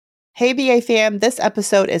Hey, BA fam, this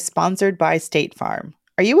episode is sponsored by State Farm.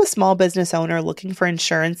 Are you a small business owner looking for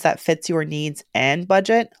insurance that fits your needs and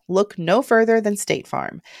budget? Look no further than State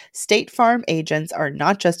Farm. State Farm agents are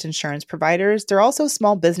not just insurance providers, they're also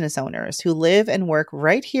small business owners who live and work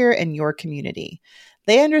right here in your community.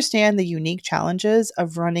 They understand the unique challenges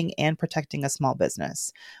of running and protecting a small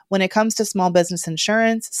business. When it comes to small business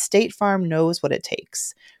insurance, State Farm knows what it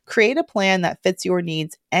takes. Create a plan that fits your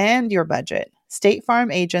needs and your budget. State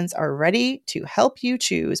Farm agents are ready to help you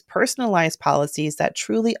choose personalized policies that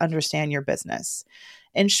truly understand your business.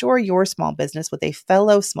 Insure your small business with a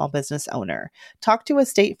fellow small business owner. Talk to a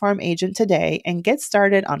State Farm agent today and get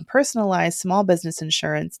started on personalized small business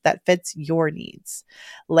insurance that fits your needs.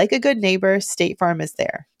 Like a good neighbor, State Farm is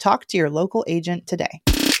there. Talk to your local agent today.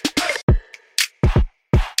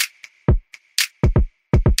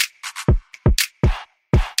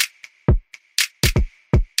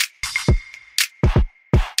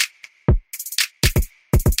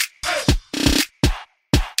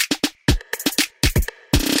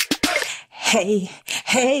 Hey,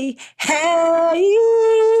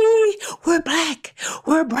 we're black,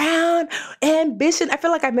 we're brown, ambition. I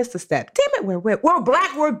feel like I missed a step. Damn it, we're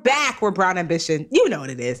black, we're back, we're brown ambition. You know what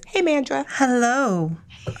it is. Hey, Mandra. Hello.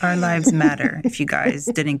 Our lives matter, if you guys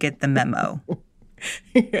didn't get the memo.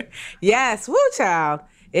 Yes, woo, child.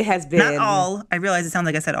 It has been. Not all. I realize it sounds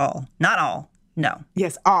like I said all. Not all. No.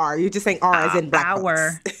 Yes, R. You're just saying R as in black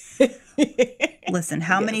folks. Listen,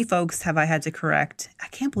 how many folks have I had to correct? I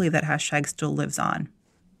can't believe that hashtag still lives on.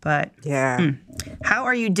 But yeah. How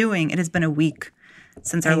are you doing? It has been a week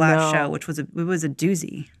since our last show, which was a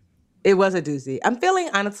doozy. It was a doozy. I'm feeling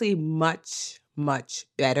honestly much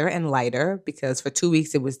better and lighter because for 2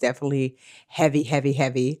 weeks it was definitely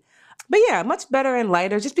heavy. But yeah, much better and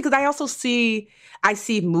lighter just because I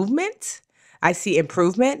see movement, I see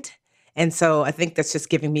improvement. And so I think that's just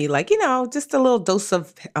giving me just a little dose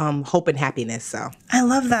of hope and happiness. So I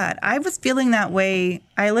love that. I was feeling that way.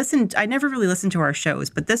 I never really listened to our shows,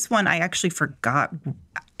 but this one I actually forgot.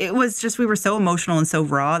 It was just, we were so emotional and so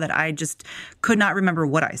raw that I just could not remember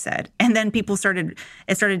what I said. And then it started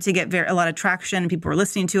to get a lot of traction. People were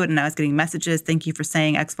listening to it and I was getting messages. Thank you for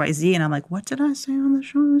saying XYZ. And I'm like, what did I say on the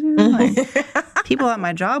show? Like, people at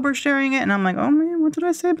my job were sharing it. And I'm like, oh man, what did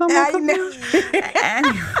I say about my company?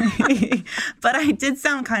 Anyway, but I did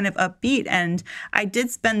sound kind of upbeat. And I did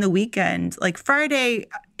spend the weekend, like Friday,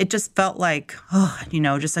 it just felt like,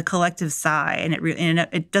 just a collective sigh. And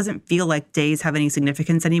it doesn't feel like days have any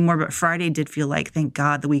significance anymore. But Friday did feel like, thank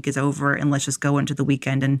God the week is over and let's just go into the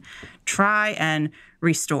weekend and try and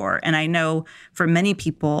restore. And I know for many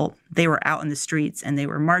people, they were out in the streets and they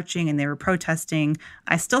were marching and they were protesting.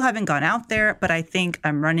 I still haven't gone out there, but I think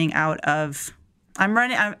I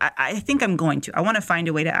think I'm going to. I want to find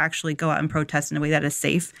a way to actually go out and protest in a way that is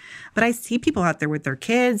safe. But I see people out there with their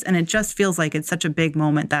kids, and it just feels like it's such a big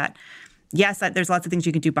moment that, yes, there's lots of things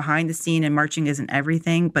you can do behind the scene, and marching isn't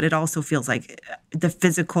everything, but it also feels like the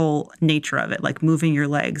physical nature of it, like moving your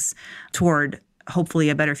legs toward hopefully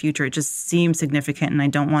a better future. It just seems significant, and I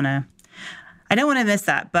don't want to miss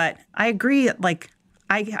that. But I agree. Like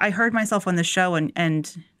I heard myself on the show,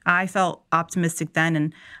 and I felt optimistic then,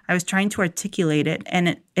 and I was trying to articulate it.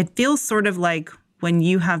 And it feels sort of like when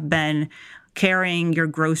you have been carrying your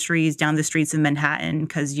groceries down the streets of Manhattan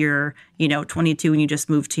because you're, 22 and you just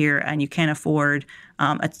moved here and you can't afford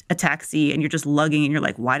a taxi and you're just lugging and you're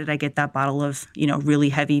like, why did I get that bottle of, really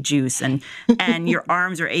heavy juice? And your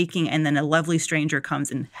arms are aching and then a lovely stranger comes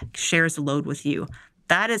and shares the load with you.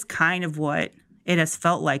 That is kind of what it has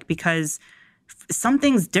felt like because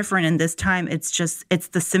something's different in this time. It's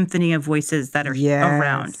the symphony of voices that are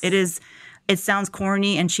around. It sounds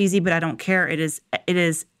corny and cheesy, but I don't care. It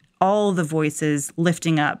is all the voices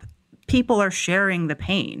lifting up. People are sharing the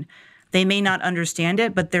pain. They may not understand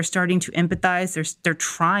it, but they're starting to empathize. They're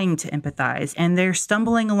trying to empathize and they're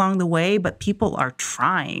stumbling along the way, but people are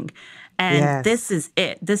trying. And This is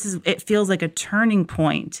it. It feels like a turning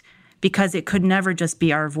point because it could never just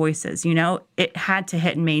be our voices. It had to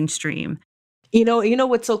hit mainstream. You know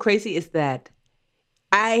what's so crazy is that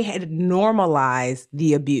I had normalized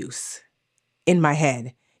the abuse in my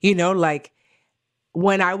head. Like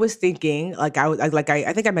when I was thinking, I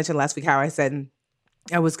think I mentioned last week how I said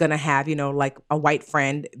I was gonna have, like a white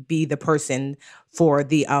friend be the person for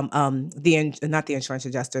the not the insurance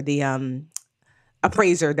adjuster, the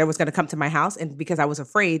appraiser that was gonna come to my house, and because I was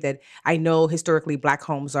afraid that I know historically Black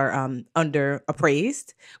homes are under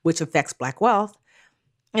appraised, which affects Black wealth.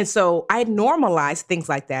 And so I normalized things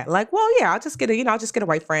like that. Like, well, yeah, I'll just get a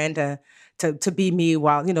white friend to be me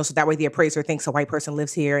while, so that way the appraiser thinks a white person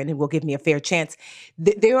lives here and it will give me a fair chance.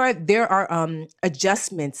 There are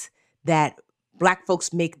adjustments that Black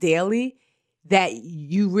folks make daily, that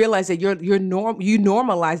you realize that you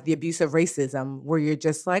normalize the abuse of racism, where you're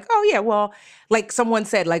just like, oh yeah, well, like someone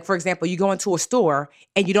said, like, for example, you go into a store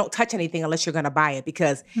and you don't touch anything unless you're going to buy it,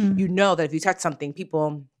 because you know that if you touch something,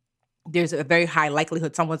 there's a very high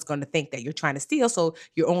likelihood someone's going to think that you're trying to steal. So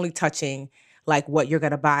you're only touching like what you're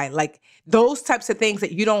going to buy. Like those types of things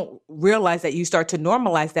that you don't realize, that you start to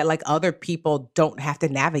normalize, that like other people don't have to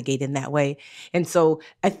navigate in that way. And so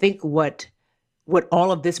I think what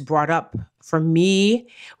all of this brought up for me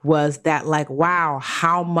was that, like, wow,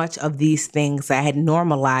 how much of these things I had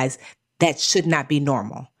normalized that should not be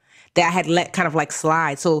normal, that I had let kind of like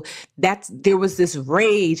slide. So there was this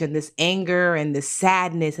rage and this anger and this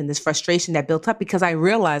sadness and this frustration that built up, because I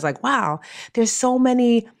realized, like, wow, there's so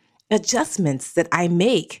many adjustments that I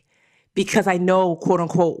make because I know, quote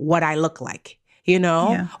unquote, what I look like,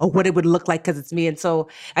 or what it would look like because it's me. And so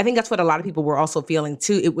I think that's what a lot of people were also feeling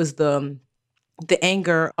too. It was the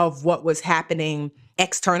anger of what was happening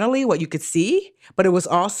externally, what you could see, but it was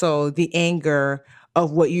also the anger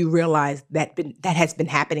of what you realize that has been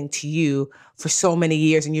happening to you for so many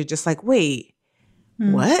years. And you're just like, wait,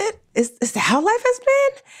 what? Is that how life has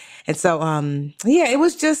been? And so, it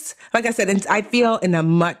was just, like I said, and I feel in a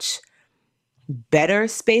much better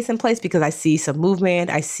space and place because I see some movement.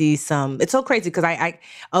 I see it's so crazy because I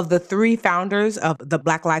of the 3 founders of the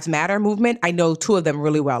Black Lives Matter movement, I know 2 of them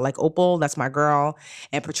really well. Like Opal, that's my girl,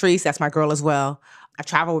 and Patrice, that's my girl as well. I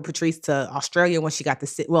traveled with Patrice to Australia when she got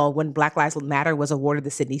when Black Lives Matter was awarded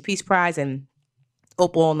the Sydney Peace Prize, and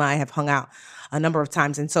Opal and I have hung out a number of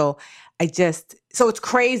times. And so so it's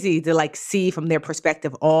crazy to like see from their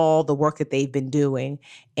perspective all the work that they've been doing,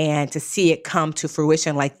 and to see it come to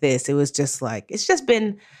fruition like this. It was just like, it's just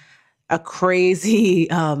been a crazy,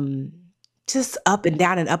 just up and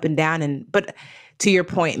down and up and down. But to your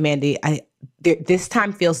point, Mandi, this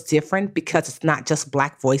time feels different because it's not just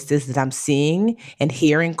Black voices that I'm seeing and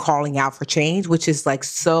hearing calling out for change, which is like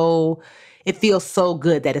it feels so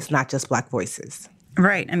good that it's not just Black voices.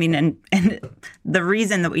 Right. I mean, and the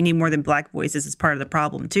reason that we need more than Black voices is part of the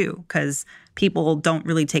problem, too, because people don't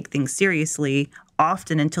really take things seriously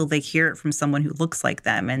often until they hear it from someone who looks like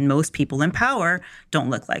them. And most people in power don't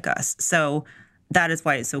look like us. So that is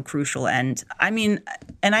why it's so crucial. And I mean,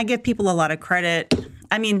 and I give people a lot of credit.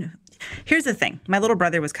 I mean, here's the thing. My little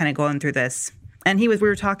brother was kind of going through this, and we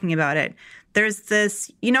were talking about it. There's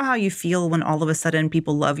this, you know how you feel when all of a sudden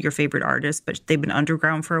people love your favorite artist, but they've been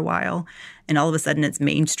underground for a while, and all of a sudden it's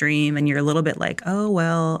mainstream, and you're a little bit like, oh,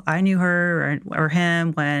 well, I knew her or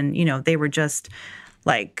him when, they were just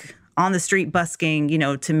like on the street busking,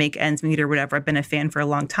 to make ends meet or whatever. I've been a fan for a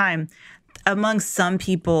long time. Among some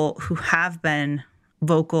people who have been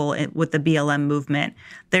vocal with the BLM movement,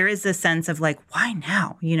 there is a sense of like, why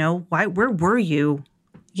now? Where were you?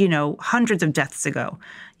 Hundreds of deaths ago.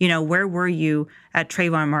 Where were you at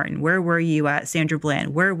Trayvon Martin? Where were you at Sandra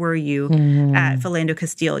Bland? Where were you at Philando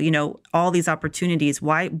Castile? All these opportunities.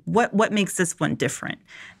 Why? What makes this one different?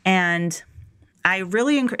 And I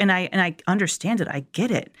really and I understand it. I get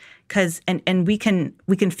it, because and we can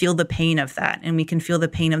feel the pain of that, and we can feel the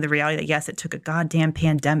pain of the reality that yes, it took a goddamn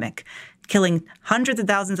pandemic, killing hundreds of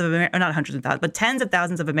thousands of not hundreds of thousands, but tens of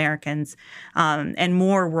thousands of Americans, and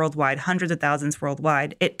more worldwide, hundreds of thousands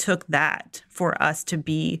worldwide. It took that for us to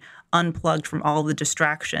be unplugged from all the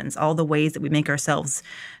distractions, all the ways that we make ourselves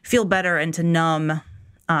feel better, and to numb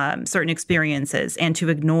certain experiences, and to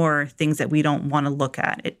ignore things that we don't want to look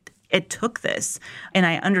at. It took this. And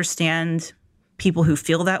I understand people who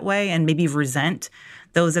feel that way and maybe resent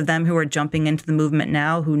those of them who are jumping into the movement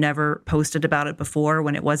now, who never posted about it before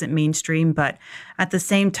when it wasn't mainstream. But at the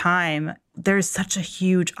same time, there's such a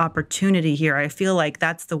huge opportunity here. I feel like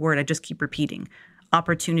that's the word I just keep repeating.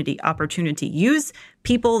 Opportunity, opportunity. Use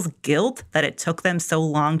people's guilt that it took them so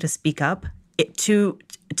long to speak up to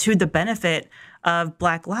the benefit of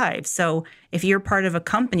Black lives. So if you're part of a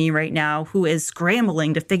company right now who is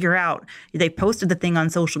scrambling to figure out, they posted the thing on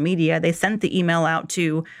social media, they sent the email out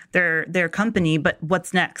to their company, but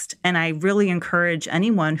what's next? And I really encourage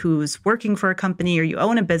anyone who's working for a company or you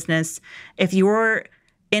own a business, if you're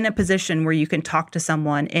in a position where you can talk to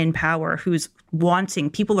someone in power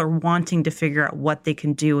people are wanting to figure out what they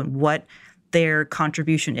can do and what their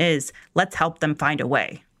contribution is, let's help them find a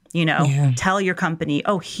way. Tell your company,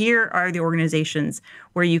 oh, here are the organizations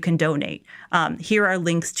where you can donate. Here are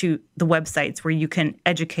links to the websites where you can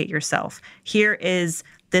educate yourself. Here is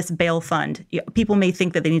this bail fund. People may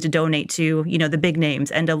think that they need to donate to, the big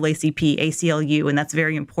names, NAACP, ACLU, and that's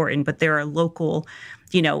very important. But there are local,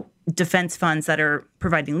 defense funds that are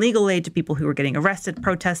providing legal aid to people who are getting arrested,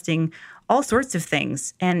 protesting, all sorts of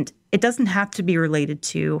things. And it doesn't have to be related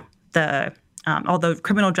to although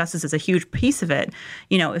criminal justice is a huge piece of it,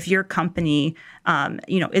 if your company,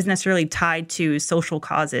 isn't necessarily tied to social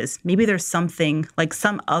causes, maybe there's something like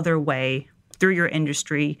some other way through your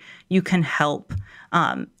industry you can help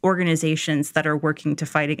organizations that are working to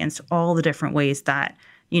fight against all the different ways that,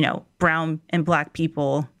 brown and Black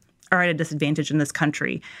people are at a disadvantage in this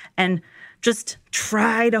country. And just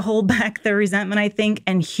try to hold back the resentment, I think,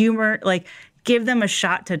 and humor, give them a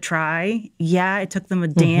shot to try. Yeah, it took them a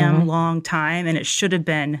damn long time, and it should have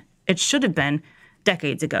been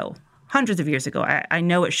decades ago, hundreds of years ago. I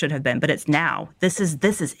know it should have been, but it's now. This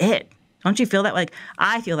is it. Don't you feel that?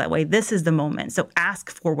 I feel that way. This is the moment. So ask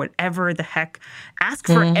for whatever the heck. Ask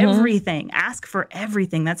for everything. Ask for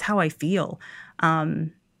everything. That's how I feel.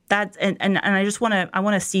 And I just want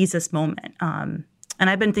to seize this moment. And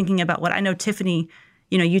I've been thinking about what I know, Tiffany,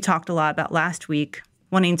 you talked a lot about last week,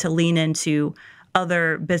 wanting to lean into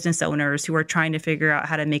other business owners who are trying to figure out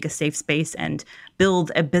how to make a safe space and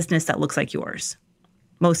build a business that looks like yours,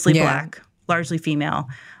 mostly Black, largely female,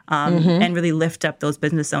 and really lift up those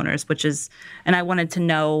business owners, and I wanted to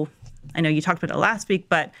know, I know you talked about it last week,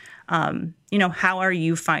 but, how are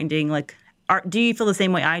you finding, do you feel the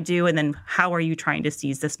same way I do? And then how are you trying to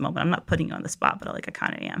seize this moment? I'm not putting you on the spot, but I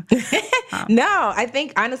kind of am. No, I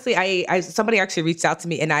think honestly, I somebody actually reached out to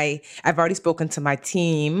me, and I've already spoken to my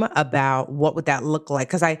team about what would that look like,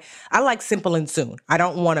 because I like simple and soon. I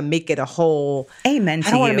don't want to make it a whole. Amen to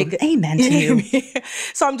you. Amen to you.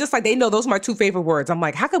 So I'm just they know those are my two favorite words. I'm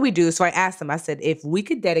like, how could we do? So I asked them. I said, if we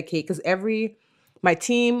could dedicate, because my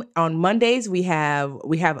team on Mondays we have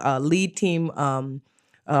a lead team.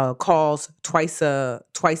 Calls twice a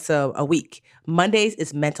week. Mondays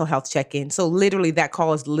is mental health check-in. So literally that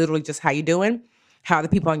call is literally just how you doing, how are the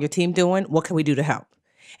people on your team doing, what can we do to help?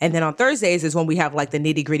 And then on Thursdays is when we have the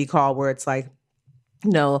nitty-gritty call where it's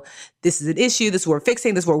this is an issue, this is what we're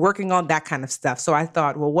fixing, this is what we're working on, that kind of stuff. So I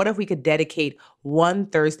thought, well, what if we could dedicate one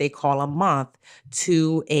Thursday call a month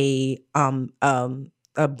to a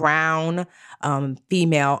brown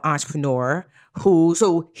female entrepreneur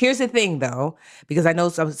so here's the thing though, because I know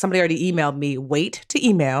somebody already emailed me, wait to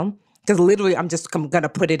email, because literally I'm going to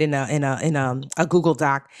put it in a Google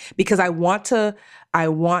Doc, because I want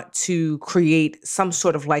to create some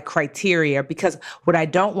sort of criteria, because what I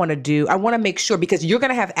don't want to do, I want to make sure, because you're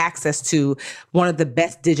going to have access to one of the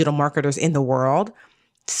best digital marketers in the world,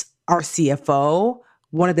 our CFO,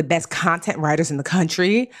 one of the best content writers in the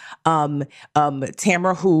country,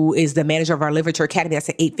 Tamara, who is the manager of our Literature Academy, that's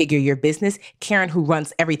an 8-figure-year business, Karen, who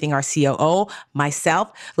runs everything, our COO,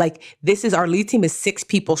 myself. Our lead team is 6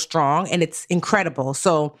 people strong, and it's incredible.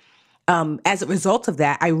 So as a result of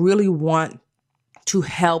that, I really want to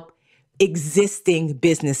help existing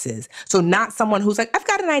businesses. So not someone who's I've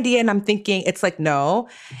got an idea and I'm thinking, it's no,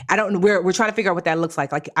 I don't know. We're trying to figure out what that looks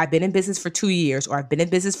like. I've been in business for 2 years, or I've been in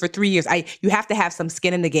business for 3 years. You have to have some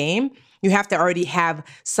skin in the game. You have to already have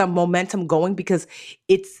some momentum going, because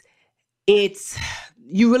it's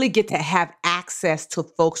you really get to have access to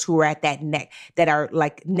folks who are at that are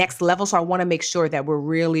next level. So I want to make sure that we're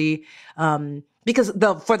really, because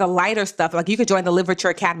for the lighter stuff, you could join the Literature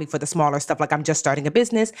Academy for the smaller stuff. I'm just starting a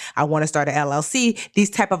business, I want to start an LLC, these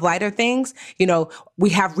type of lighter things, we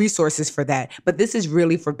have resources for that. But this is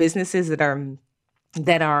really for businesses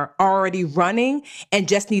that are already running and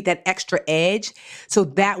just need that extra edge. So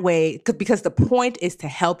that way, because the point is to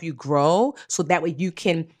help you grow, so that way you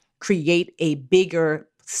can create a bigger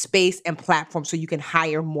space and platform, so you can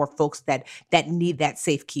hire more folks that need that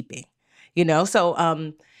safekeeping,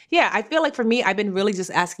 So, yeah, I feel for me, I've been really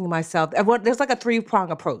just asking myself, there's a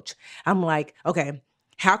 3-prong approach. I'm okay,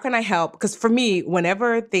 how can I help? Because for me,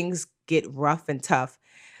 whenever things get rough and tough,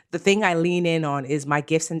 the thing I lean in on is my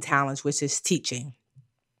gifts and talents, which is teaching.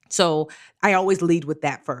 So I always lead with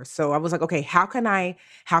that first. So I was okay, how can I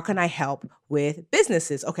help with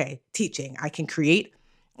businesses? Okay, teaching. I can create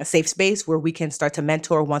a safe space where we can start to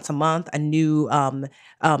mentor once a month a new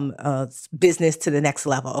business to the next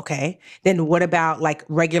level. Okay. Then what about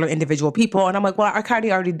regular individual people? And I'm well, I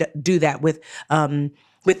already do that with the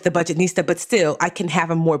Budgetnista, but still I can have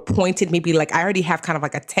a more pointed, maybe I already have kind of a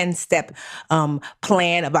 10-step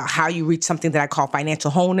plan about how you reach something that I call financial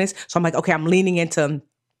wholeness. So I'm okay, I'm leaning into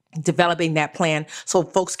developing that plan so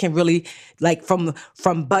folks can really from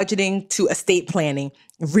budgeting to estate planning,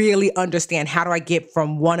 really understand how do I get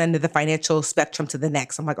from one end of the financial spectrum to the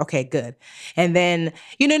next. I'm okay, good. And then,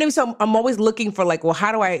 you know what I mean? So I'm always looking for well,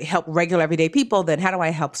 how do I help regular everyday people? Then how do I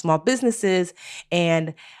help small businesses?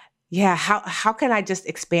 And yeah, how can I just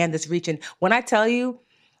expand this reach? And when I tell you,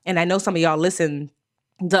 and I know some of y'all listen,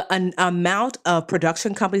 the amount of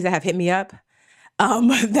production companies that have hit me up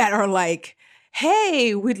that are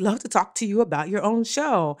hey, we'd love to talk to you about your own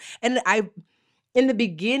show. And in the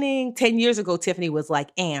beginning, 10 years ago, Tiffany was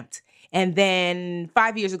like amped. And then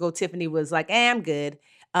 5 years ago, Tiffany was like, I'm good.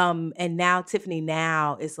 And now Tiffany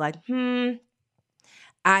now is like,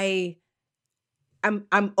 I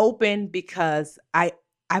I'm open because I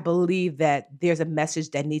believe that there's a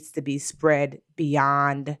message that needs to be spread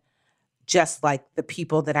beyond just like the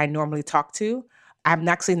people that I normally talk to. I'm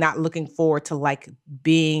actually not looking forward to like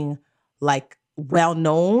being like well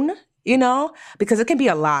known, because it can be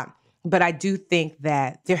a lot. But I do think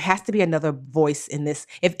that there has to be another voice in this.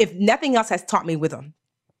 If nothing else has taught me with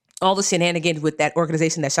all the shenanigans with that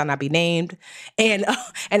organization that shall not be named, and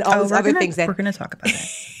and all these other things that we're gonna talk about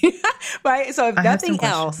it. right. So if I have some nothing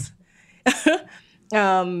else,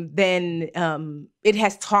 then it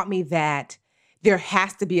has taught me that there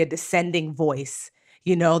has to be a descending voice,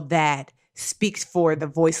 that speaks for the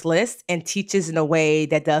voiceless and teaches in a way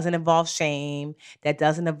that doesn't involve shame, that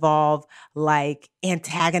doesn't involve like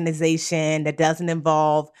antagonization, that doesn't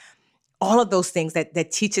involve all of those things,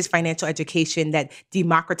 that teaches financial education, that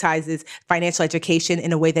democratizes financial education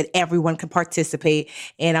in a way that everyone can participate.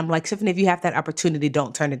 And I'm like, Tiffany, if you have that opportunity,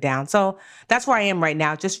 don't turn it down. So that's where I am right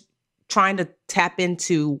now, just trying to tap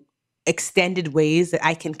into extended ways that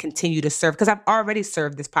I can continue to serve, because I've already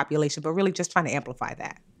served this population, but really just trying to amplify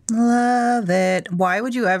that. Love it. Why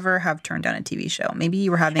would you ever have turned down a TV show? Maybe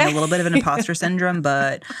you were having a little bit of an imposter syndrome,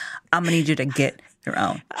 but I'm going to need you to get your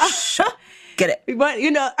own show. Get it. But,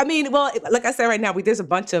 well, like I said, right now, there's a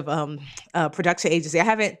bunch of production agency.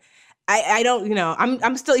 I don't,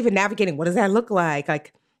 I'm still even navigating. What does that look like?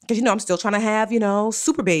 Like, because, I'm still trying to have,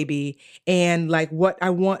 super baby, and like what I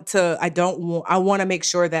want to, I want to make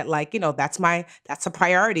sure that like, that's a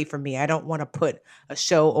priority for me. I don't want to put a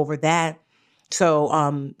show over that.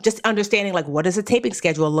 So just understanding like what does a taping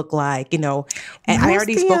schedule look like, and I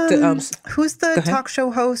already spoke to who's the talk show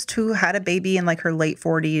host who had a baby in like her late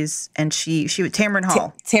 40s, and she was Tamron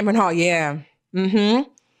Hall. Tamron Hall, yeah. Mm-hmm.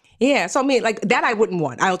 Yeah. So I mean, like that I wouldn't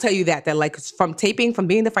want. I'll tell you that like from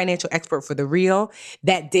being the financial expert for The Real,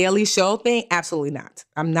 that daily show thing, absolutely not.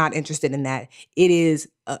 I'm not interested in that. It is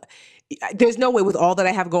there's no way with all that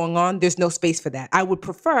I have going on, there's no space for that. I would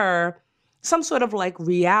prefer some sort of like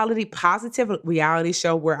positive reality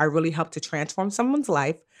show where I really help to transform someone's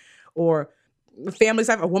life or a family's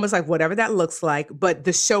life, a woman's life, whatever that looks like. But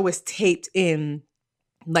the show is taped in,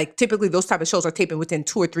 like typically those type of shows are taping within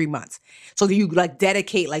 2 or 3 months. So you like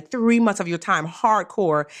dedicate like 3 months of your time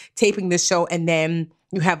hardcore taping this show, and then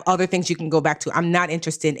you have other things you can go back to. I'm not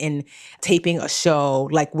interested in taping a show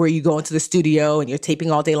like where you go into the studio and you're taping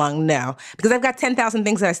all day long now, because I've got 10,000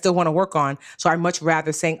 things that I still want to work on. So I'd much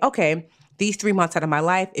rather saying, okay, these 3 months out of my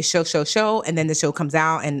life is show, and then the show comes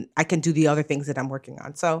out and I can do the other things that I'm working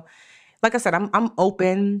on. So like I said, I'm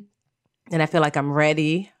open and I feel like I'm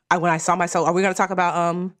ready. When I saw myself, are we going to talk about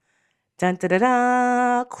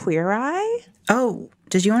Queer Eye? Oh,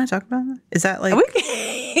 did you want to talk about that? Is that like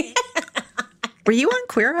were you on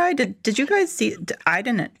Queer Eye? Did you guys see? I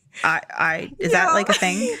didn't. Is that like a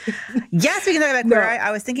thing? Yes, we can talk about Queer Eye.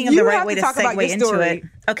 I was thinking of the right way to segue into it.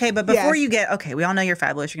 Okay, but before you get, we all know you're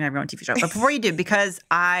fabulous. You're going to have your own TV show. But before you do, because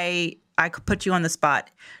I could put you on the spot,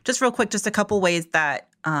 just real quick, just a couple ways that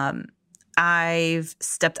I've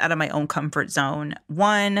stepped out of my own comfort zone.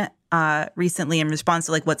 One, recently in response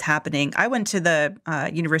to like what's happening, I went to the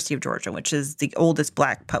University of Georgia, which is the oldest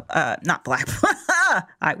not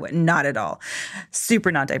at all,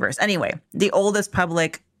 super not diverse. Anyway, the oldest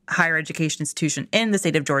public higher education institution in the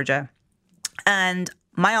state of Georgia. And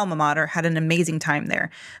my alma mater had an amazing time there.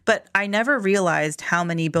 But I never realized how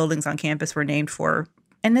many buildings on campus were named for.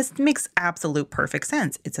 And this makes absolute perfect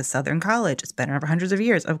sense. It's a Southern college. It's been around for hundreds of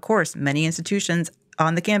years. Of course, many institutions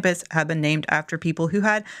on the campus have been named after people who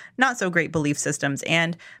had not so great belief systems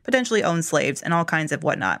and potentially owned slaves and all kinds of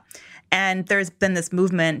whatnot. And there's been this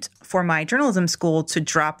movement for my journalism school to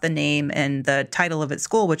drop the name and the title of its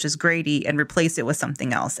school, which is Grady, and replace it with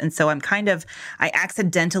something else. And so I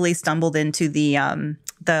accidentally stumbled into the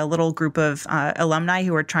little group of alumni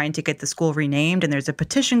who are trying to get the school renamed. And there's a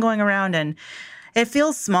petition going around, and it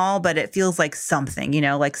feels small, but it feels like something,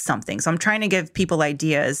 like something. So I'm trying to give people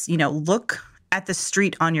ideas, look at the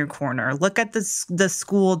street on your corner, look at the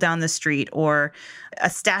school down the street, or a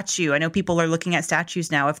statue. I know people are looking at statues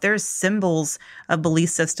now. If there's symbols of belief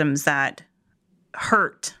systems that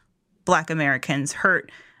hurt Black Americans,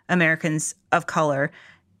 hurt Americans of color,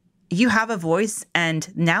 you have a voice,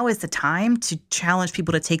 and now is the time to challenge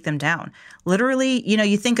people to take them down. Literally,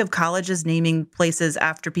 you think of colleges naming places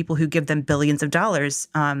after people who give them billions of dollars,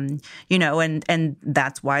 and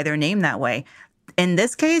that's why they're named that way. in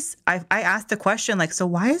this case, I asked the question, like, so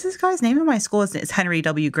why is this guy's name in my school? It's Henry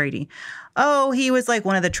W. Grady. Oh, he was like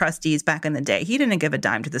one of the trustees back in the day. He didn't give a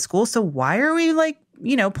dime to the school. So why are we like,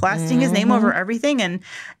 plastering his name over everything?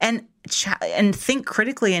 And think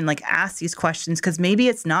critically and like ask these questions, because maybe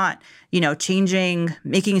it's not,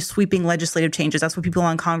 making sweeping legislative changes. That's what people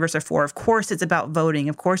on Congress are for. Of course, it's about voting.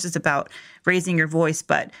 Of course, it's about raising your voice.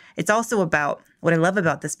 But it's also about what I love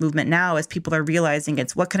about this movement now is people are realizing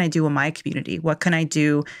it's what can I do in my community? What can I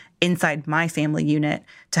do inside my family unit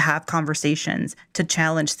to have conversations, to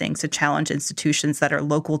challenge things, to challenge institutions that are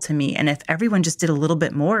local to me? And if everyone just did a little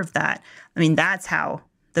bit more of that, I mean, that's how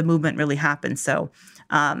the movement really happened. So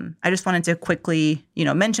I just wanted to quickly,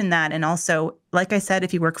 mention that. And also, like I said,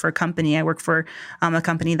 if you work for a company, I work for a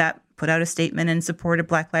company that put out a statement in support of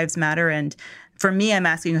Black Lives Matter. And for me, I'm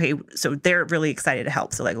asking, hey, so they're really excited to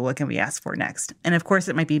help. So like, what can we ask for next? And of course,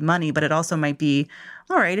 it might be money, but it also might be,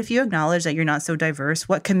 all right, if you acknowledge that you're not so diverse,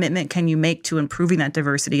 what commitment can you make to improving that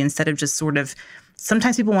diversity instead of just sort of,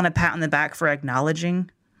 sometimes people want a pat on the back for acknowledging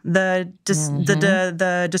the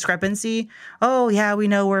discrepancy. Oh yeah, we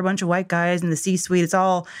know we're a bunch of white guys in the C-suite. It's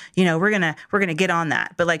all, we're gonna get on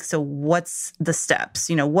that. But like, so what's the steps?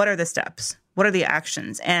 What are the steps? What are the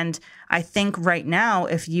actions? And I think right now,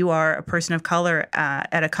 if you are a person of color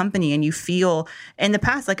at a company and you feel in the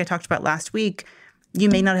past, like I talked about last week, you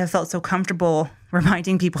may not have felt so comfortable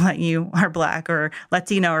reminding people that you are Black or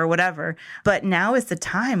Latino or whatever. But now is the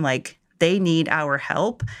time, like they need our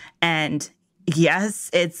help. And yes,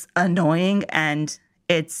 it's annoying and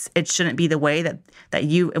it shouldn't be the way that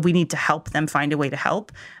we need to help them find a way to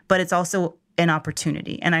help, but it's also an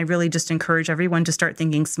opportunity. And I really just encourage everyone to start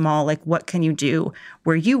thinking small, like what can you do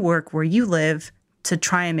where you work, where you live, to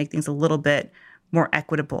try and make things a little bit more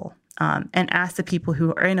equitable, and ask the people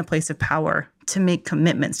who are in a place of power to make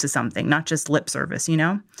commitments to something, not just lip service,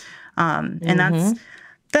 and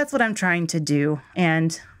that's what I'm trying to do.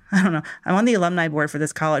 And I don't know. I'm on the alumni board for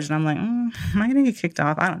this college, and I'm like, am I going to get kicked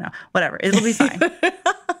off? I don't know. Whatever. It'll be fine.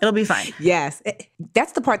 It'll be fine. Yes.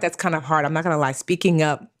 That's the part that's kind of hard. I'm not going to lie. Speaking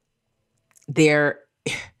up, I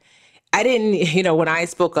didn't, when I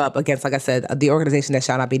spoke up against, like I said, the organization that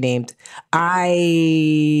shall not be named,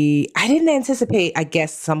 I didn't anticipate, I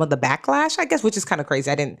guess, some of the backlash, which is kind of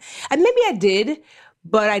crazy. And maybe I did,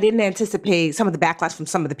 but I didn't anticipate some of the backlash from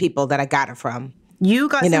some of the people that I got it from. You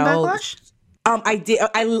got some backlash? I did.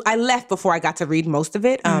 I left before I got to read most of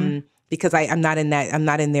it, because I'm not in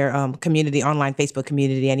their community, online Facebook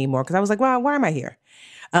community anymore. Because I was like, well, why am I here?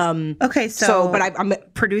 Okay, but I'm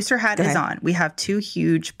producer hat is on. We have two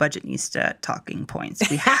huge budgetnista talking points.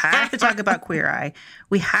 We have to talk about Queer Eye.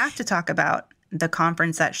 We have to talk about the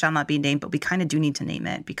conference that shall not be named, but we kind of do need to name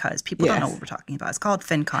it because people don't know what we're talking about. It's called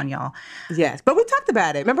FinCon, y'all. Yes, but we talked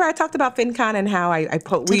about it. Remember, I talked about FinCon and how we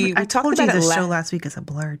talked about it. Show last week is a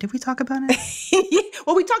blur. Did we talk about it?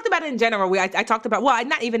 Well, we talked about it in general. I talked about,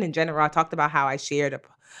 not even in general. I talked about how I shared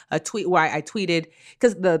a tweet where I tweeted,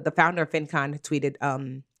 because the founder of FinCon tweeted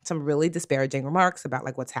some really disparaging remarks about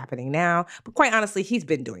like what's happening now. But quite honestly, he's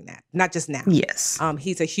been doing that, not just now. Yes.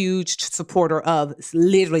 He's a huge supporter of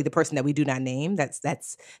literally the person that we do not name. That's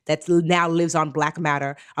now lives on Black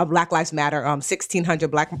Lives Matter, 1600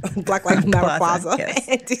 Black Lives Matter Plaza.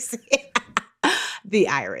 Yes. The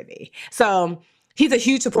irony. So he's a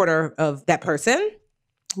huge supporter of that person.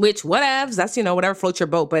 Which, whatevs, that's, whatever floats your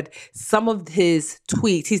boat. But some of his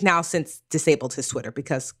tweets, he's now since disabled his Twitter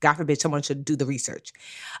because, God forbid, someone should do the research.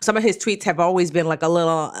 Some of his tweets have always been like a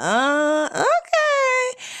little, okay.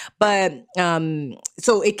 But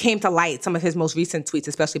so it came to light, some of his most recent tweets,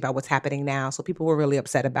 especially about what's happening now. So people were really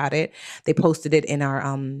upset about it. They posted it in our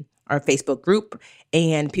Facebook group,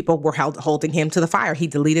 and people were holding him to the fire. He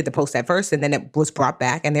deleted the post at first, and then it was brought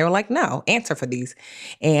back, and they were like, no, answer for these.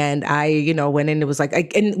 And I, went in, it was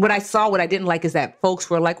like, and what I didn't like is that folks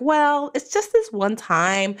were like, well, it's just this one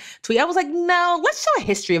time tweet. I was like, no, let's show a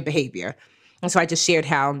history of behavior. And so I just shared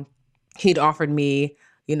how he'd offered me,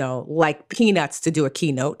 like peanuts to do a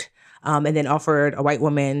keynote. And then offered a white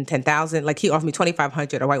woman $10,000. Like he offered me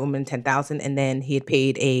 $2,500, a white woman $10,000, and then he had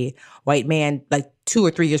paid a white man like 2 or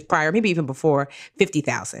 3 years prior, maybe even before,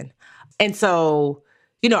 $50,000. And so,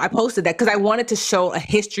 I posted that because I wanted to show a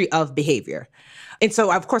history of behavior. And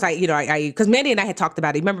so, of course, because Mandi and I had talked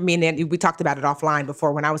about it. Remember me and Mandi, we talked about it offline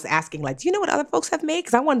before when I was asking, like, do you know what other folks have made?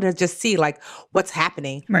 Because I wanted to just see like what's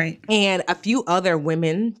happening. Right. And a few other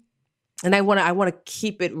women and I want to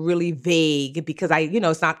keep it really vague because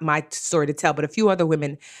it's not my story to tell, but a few other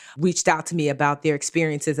women reached out to me about their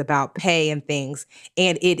experiences about pay and things,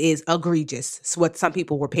 and it is egregious. It's what some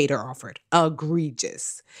people were paid or offered.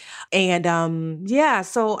 Egregious. And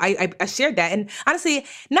so I shared that. And honestly,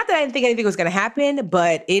 not that I didn't think anything was going to happen,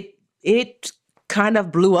 but it kind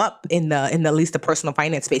of blew up in the at least the personal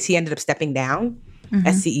finance space. He ended up stepping down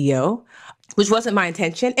as CEO, which wasn't my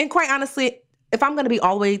intention. And quite honestly, if I'm going to be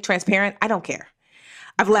all the way transparent, I don't care.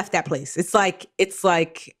 I've left that place. It's like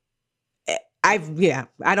I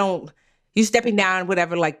don't, you stepping down,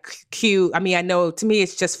 whatever, like cute. I mean, I know to me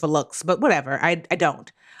it's just for looks, but whatever. I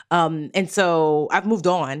don't. And so I've moved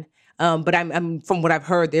on. But I'm from what I've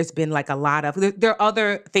heard, there's been like a lot of, there are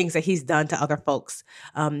other things that he's done to other folks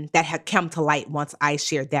that had come to light once I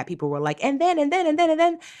shared that. People were like, and then,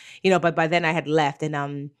 but by then I had left.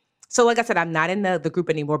 And so like I said, I'm not in the group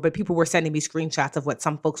anymore, but people were sending me screenshots of what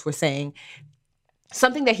some folks were saying.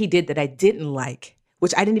 Something that he did that I didn't like,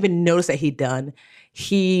 which I didn't even notice that he'd done,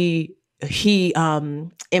 he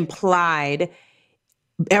implied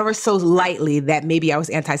ever so lightly that maybe I was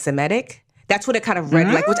anti-Semitic. That's what it kind of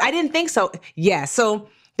read like, which I didn't think so. Yeah. So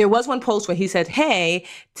there was one post where he said, "Hey,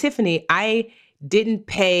 Tiffany, I didn't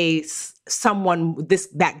pay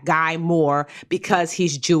that guy more because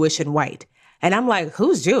he's Jewish and white." And I'm like,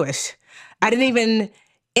 who's Jewish? I didn't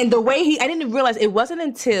realize it wasn't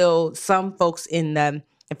until some folks in the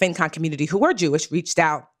FinCon community who were Jewish reached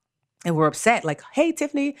out and were upset, like, "Hey,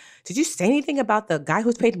 Tiffany, did you say anything about the guy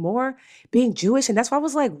who's paid more being Jewish?" And that's why I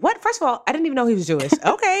was like, what? First of all, I didn't even know he was Jewish.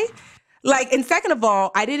 Okay. And second of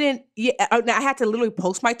all, I had to literally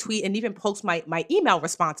post my tweet and even post my email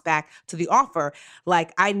response back to the offer.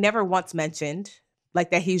 Like, I never once mentioned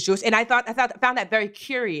like that he's Jewish. And I found that very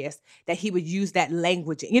curious that he would use that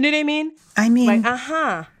language. You know what I mean? I mean,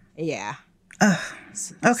 like, yeah. Okay.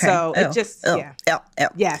 So it just, yeah.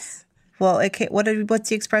 Yes. Well, what's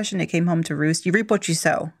the expression? It came home to roost. You reap what you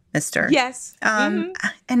sow, mister. Yes. And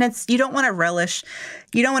you don't want to relish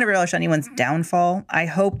anyone's downfall. I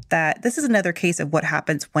hope that this is another case of what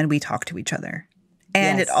happens when we talk to each other.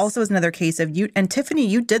 And It also is another case of you. And Tiffany,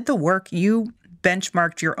 you did the work. You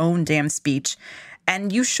benchmarked your own damn speech.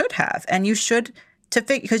 And you should have. And you should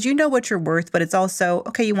because you know what you're worth, but it's also,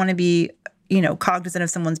 okay, you want to be, cognizant of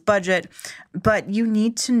someone's budget, but you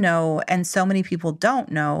need to know, and so many people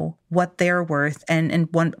don't know what they're worth. And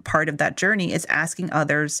one part of that journey is asking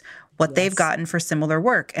others what they've gotten for similar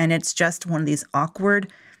work. And it's just one of these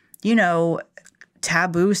awkward,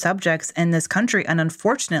 taboo subjects in this country. And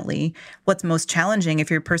unfortunately, what's most challenging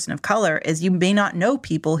if you're a person of color is you may not know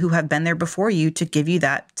people who have been there before you to give you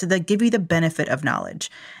give you the benefit of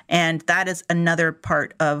knowledge. And that is another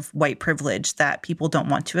part of white privilege that people don't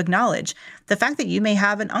want to acknowledge. The fact that you may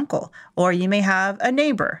have an uncle or you may have a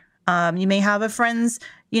neighbor, you may have a friend's,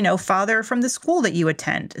 father from the school that you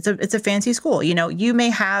attend. It's a fancy school. You may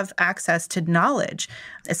have access to knowledge.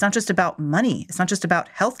 It's not just about money. It's not just about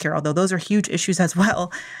healthcare, although those are huge issues as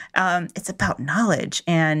well. It's about knowledge.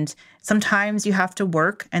 And sometimes you have to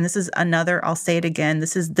work. And this is another, I'll say it again,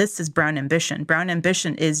 this is brown ambition. Brown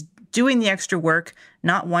ambition is doing the extra work,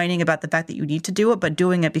 not whining about the fact that you need to do it, but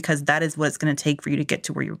doing it because that is what it's going to take for you to get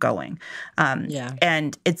to where you're going.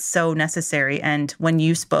 And it's so necessary. And when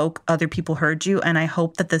you spoke, other people heard you. And I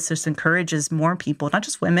hope that this just encourages more people, not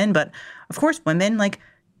just women, but of course women, like,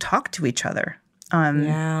 talk to each other.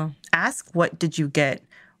 Ask, what did you get?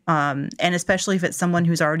 And especially if it's someone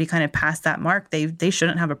who's already kind of past that mark, they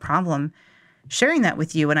shouldn't have a problem sharing that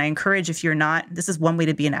with you. And I encourage, if you're not, this is one way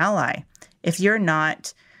to be an ally. If you're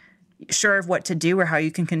not sure of what to do or how you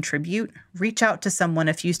can contribute, reach out to someone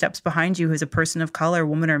a few steps behind you who's a person of color,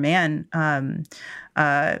 woman or man,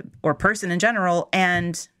 or person in general,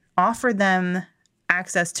 and offer them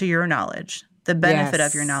access to your knowledge, the benefit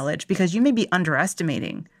of your knowledge, because you may be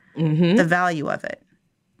underestimating the value of it.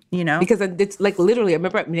 Because it's like literally, I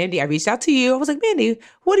remember, Mandi, I reached out to you. I was like, Mandi,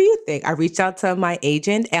 what do you think? I reached out to my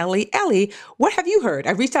agent, Ellie. Ellie, what have you heard?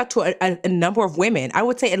 I reached out to a number of women. I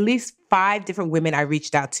would say at least 5 different women I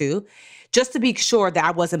reached out to just to be sure that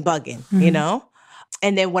I wasn't bugging,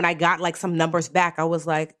 And then when I got like some numbers back, I was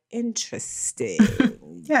like, interesting.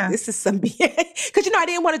 This is some because I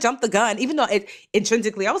didn't want to jump the gun, even though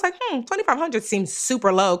intrinsically I was like, $2,500 seems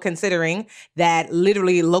super low considering that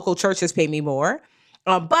literally local churches pay me more.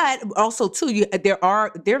 But also too, there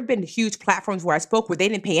have been huge platforms where I spoke where they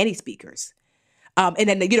didn't pay any speakers. And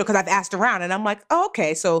then, because I've asked around and I'm like, oh,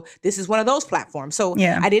 okay, so this is one of those platforms. So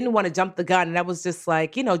I didn't want to jump the gun. And I was just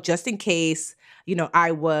like, just in case,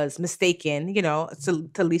 I was mistaken,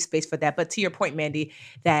 to leave space for that. But to your point, Mandi,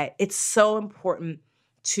 that it's so important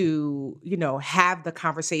to, have the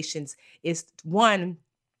conversations is one,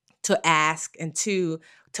 to ask, and two,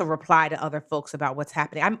 to reply to other folks about what's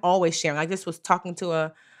happening. I'm always sharing. I just was talking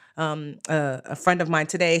to a friend of mine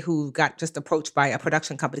today who got just approached by a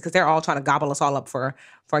production company because they're all trying to gobble us all up for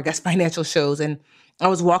I guess financial shows. And I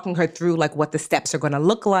was walking her through like what the steps are going to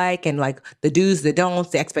look like and like the do's, the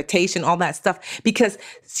don'ts, the expectation, all that stuff. Because,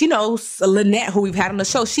 Lynette, who we've had on the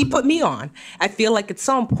show, she put me on. I feel like it's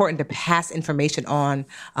so important to pass information on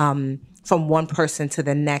from one person to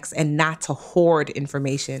the next and not to hoard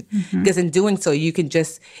information. Because in doing so,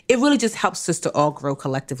 it really just helps us to all grow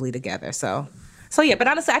collectively together. So yeah, but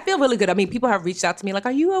honestly, I feel really good. I mean, people have reached out to me like,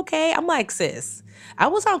 are you okay? I'm like, sis, I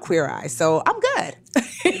was on Queer Eye, so I'm good.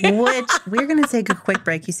 Which we're going to take a quick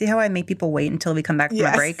break. You see how I make people wait until we come back from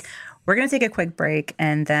a break? We're going to take a quick break.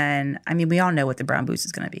 And then, we all know what the brown boost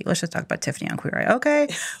is going to be. Let's just talk about Tiffany on Queer Eye. Okay.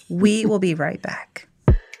 We will be right back.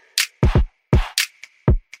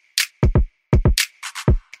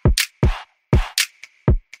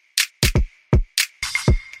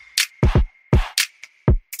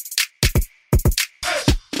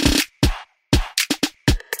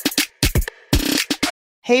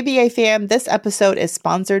 Hey BA fam, this episode is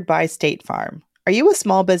sponsored by State Farm. Are you a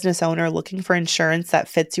small business owner looking for insurance that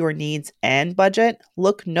fits your needs and budget?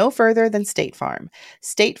 Look no further than State Farm.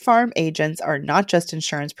 State Farm agents are not just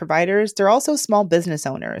insurance providers, they're also small business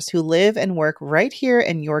owners who live and work right here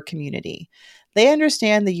in your community. They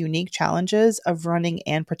understand the unique challenges of running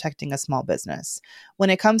and protecting a small business. When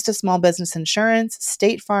it comes to small business insurance,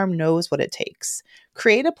 State Farm knows what it takes.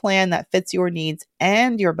 Create a plan that fits your needs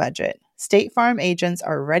and your budget. State Farm agents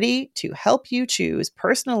are ready to help you choose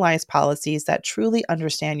personalized policies that truly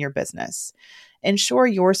understand your business. Insure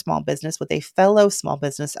your small business with a fellow small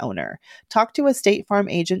business owner. Talk to a State Farm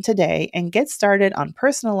agent today and get started on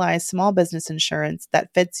personalized small business insurance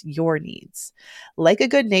that fits your needs. Like a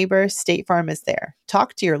good neighbor, State Farm is there.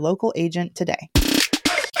 Talk to your local agent today.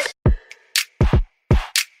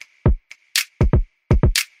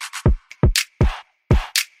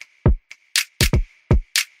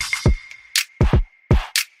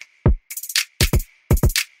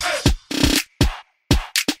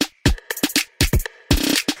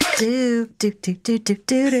 Do do do do do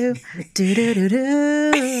do do do do do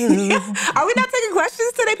do. Are we not taking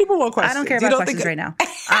questions today? People want questions. I don't care about questions right now.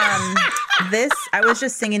 I was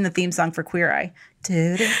just singing the theme song for Queer Eye.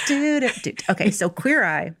 Do, do, do, do, do. Okay, so Queer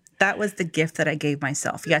Eye, that was the gift that I gave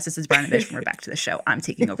myself. Yes, this is Brown and Bish, and we're back to the show. I'm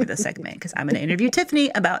taking over the segment because I'm going to interview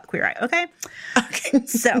Tiffany about Queer Eye, okay? Okay.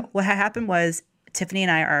 So what happened was Tiffany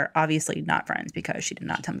and I are obviously not friends because she did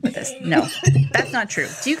not tell me about this. No, that's not true.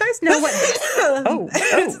 Do you guys know what? Oh,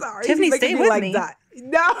 sorry. Tiffany, stay with like me. That.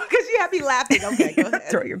 No, because you had me laughing. Okay, go ahead.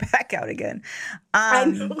 Throw your back out again. I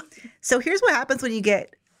know. So here's what happens when you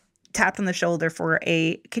get tapped on the shoulder for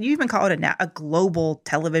can you even call it a global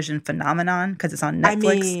television phenomenon because it's on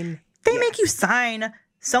Netflix? They make you sign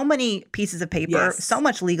so many pieces of paper, so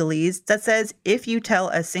much legalese that says if you tell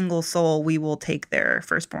a single soul, we will take their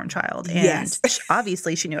firstbborn child. And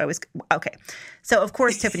obviously she knew I was okay. So of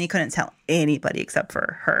course Tiffany couldn't tell anybody except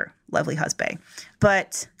for her lovely husband.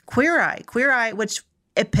 But Queer Eye, which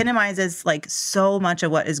epitomizes like so much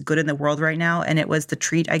of what is good in the world right now. And it was the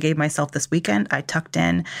treat I gave myself this weekend. I tucked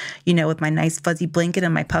in, with my nice fuzzy blanket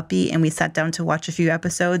and my puppy, and we sat down to watch a few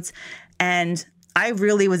episodes. And I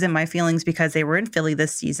really was in my feelings because they were in Philly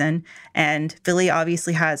this season, and Philly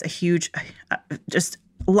obviously has a huge, just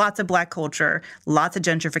lots of Black culture, lots of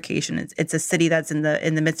gentrification. It's a city that's in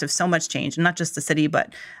the midst of so much change, and not just the city,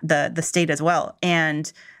 but the state as well.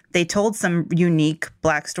 And they told some unique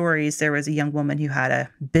Black stories. There was a young woman who had a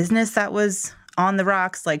business that was on the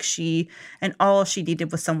rocks, and all she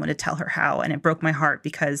needed was someone to tell her how, and it broke my heart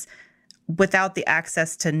because without the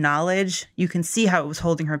access to knowledge, you can see how it was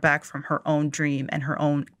holding her back from her own dream and her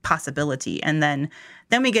own possibility. And then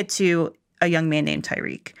we get to a young man named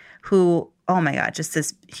Tyreek who, oh my God, just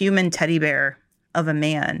this human teddy bear of a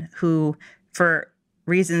man who, for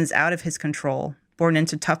reasons out of his control, born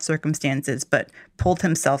into tough circumstances, but pulled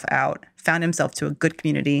himself out, found himself to a good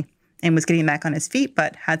community, and was getting back on his feet,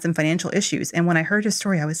 but had some financial issues. And when I heard his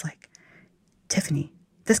story, I was like, Tiffany.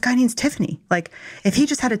 This guy needs Tiffany. Like, if he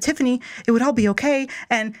just had a Tiffany, it would all be okay.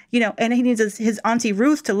 And, and he needs his Auntie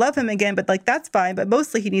Ruth to love him again. But, that's fine. But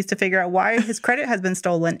mostly he needs to figure out why his credit has been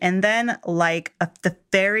stolen. And then, the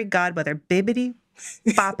fairy godmother, bibbity,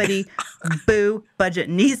 boppity, boo, budget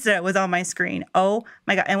Nisa was on my screen. Oh,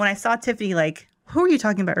 my God. And when I saw Tiffany, who were you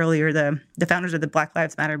talking about earlier? The founders of the Black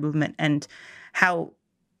Lives Matter movement, and how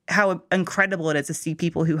incredible it is to see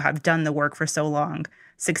people who have done the work for so long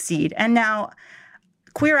succeed. And now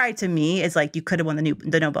Queer Eye to me is like you could have won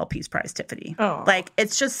the Nobel Peace Prize, Tiffany. Oh. Like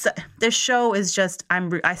it's just this show is just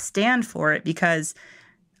I stand for it because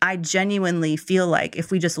I genuinely feel like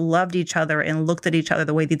if we just loved each other and looked at each other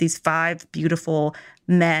the way that these 5 beautiful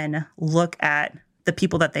men look at the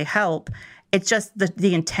people that they help, it's just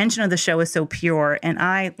the intention of the show is so pure, and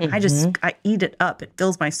I eat it up. It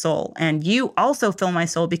fills my soul, and you also fill my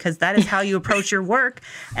soul because that is how you approach your work.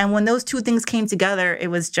 And when those two things came together, it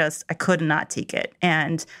was just I could not take it.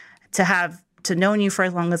 And to know you for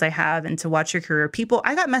as long as I have, and to watch your career,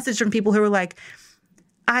 I got messages from people who were like,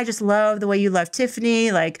 I just love the way you love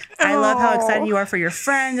Tiffany. Like, I love how excited you are for your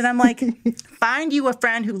friend. And I'm like, find you a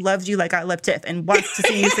friend who loves you like I love Tiff and wants to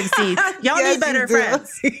see you succeed. Y'all need better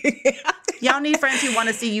friends. Y'all need friends who want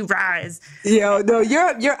to see you rise. Yo, no,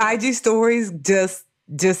 your IG stories just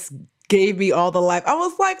gave me all the life. I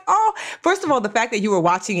was like, oh, first of all, the fact that you were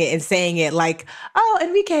watching it and saying it like, oh,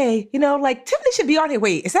 Enrique, like Tiffany should be on here.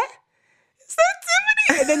 Wait, is that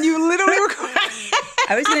Tiffany? And then you literally were crying.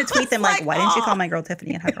 I was going to tweet them like, why didn't you call my girl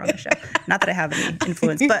Tiffany and have her on the show? Not that I have any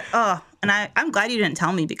influence, but and I'm glad you didn't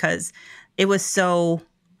tell me because it was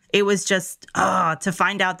just to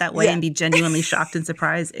find out that way and be genuinely shocked and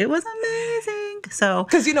surprised. It was amazing. So,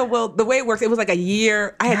 because the way it works, it was like a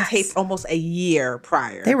year. I had taped almost a year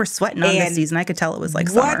prior. They were sweating on this season. I could tell it was like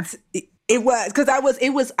summer. It was because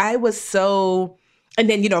I was so, and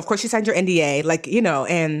then of course you signed your NDA, like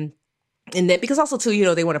and then because also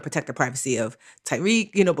too, they want to protect the privacy of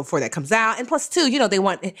Tyreek, before that comes out. And plus too,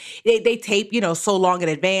 they tape, so long in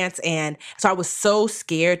advance. And so I was so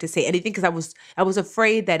scared to say anything because I was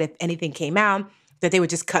afraid that if anything came out, that they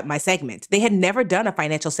would just cut my segment. They had never done a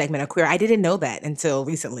financial segment on Queer. I didn't know that until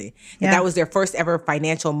recently. Yeah. That was their first ever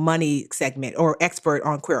financial money segment or expert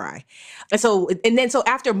on Queer Eye. And so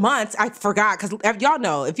after months, I forgot, because y'all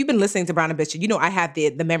know, if you've been listening to Brown and Bishop, I have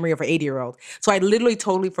the memory of an 80-year-old. So I literally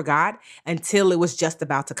totally forgot until it was just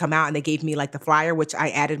about to come out, and they gave me like the flyer, which I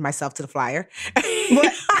added myself to the flyer.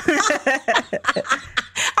 What?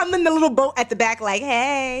 I'm in the little boat at the back like,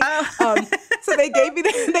 hey. Oh. So they gave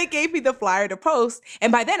me the flyer to post.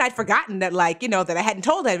 And by then I'd forgotten that that I hadn't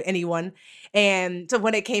told anyone. And so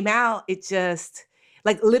when it came out, it just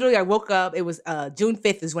literally I woke up, it was June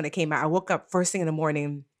 5th is when it came out. I woke up first thing in the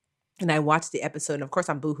morning and I watched the episode. And of course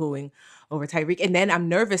I'm boohooing over Tyreek. And then I'm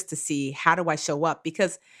nervous to see how do I show up,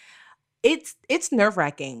 because it's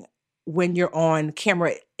nerve-wracking when you're on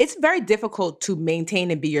camera. It's very difficult to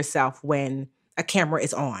maintain and be yourself when a camera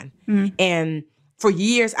is on. Mm-hmm. And for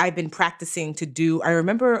years, I've been practicing I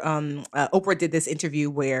remember Oprah did this interview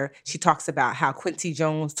where she talks about how Quincy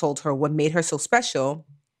Jones told her what made her so special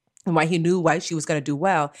and why he knew why she was going to do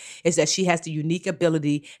well is that she has the unique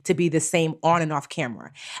ability to be the same on and off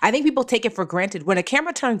camera. I think people take it for granted. When a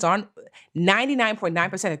camera turns on,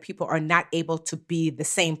 99.9% of people are not able to be the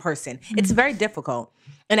same person. Mm-hmm. It's very difficult.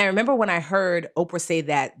 And I remember when I heard Oprah say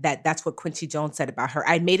that's what Quincy Jones said about her.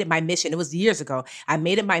 I made it my mission. It was years ago. I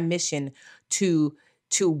made it my mission to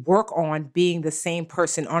work on being the same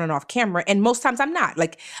person on and off camera. And most times I'm not.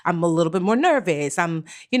 I'm a little bit more nervous. I'm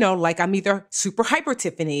either super hyper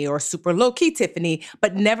Tiffany or super low key Tiffany,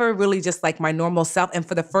 but never really just like my normal self. And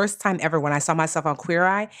for the first time ever, when I saw myself on Queer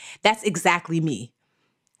Eye, that's exactly me.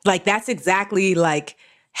 That's exactly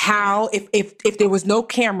how if there was no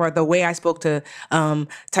camera, the way I spoke to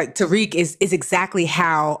Tyreek is exactly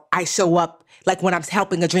how I show up when I'm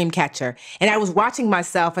helping a dream catcher. And I was watching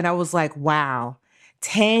myself and I was like, wow,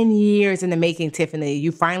 10 years in the making, Tiffany,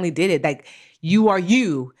 you finally did it. You are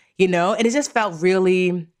you, and it just felt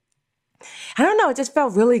really, I don't know, it just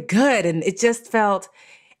felt really good. And it just felt,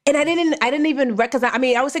 and I didn't even recognize,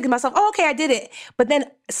 I was thinking to myself, oh, okay, I did it. But then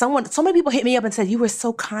so many people hit me up and said, you were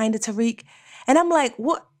so kind to Tyreek. And I'm like,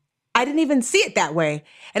 what? I didn't even see it that way.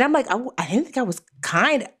 And I'm like, I didn't think I was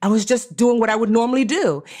kind. I was just doing what I would normally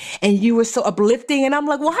do. And you were so uplifting. And I'm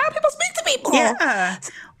like, well, how do people speak to people? Yeah.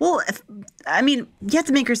 Well, you have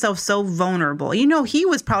to make yourself so vulnerable. He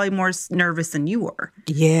was probably more nervous than you were.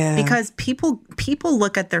 Yeah. Because people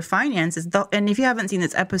look at their finances. And if you haven't seen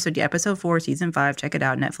this episode yet, episode 4, season 5, check it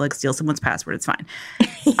out. Netflix, steal someone's password. It's fine.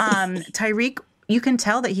 Tyreek, you can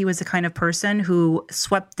tell that he was the kind of person who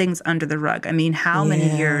swept things under the rug. How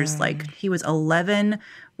many years? He was 11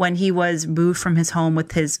 when he was moved from his home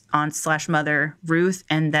with his aunt/mother, Ruth,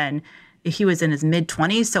 and then he was in his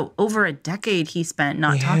mid-20s. So over a decade he spent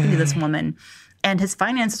not talking to this woman. And his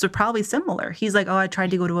finances were probably similar. He's like, oh, I tried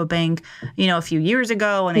to go to a bank, a few years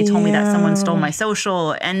ago, and they told me that someone stole my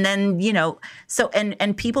social. And then, so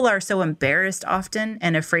and people are so embarrassed often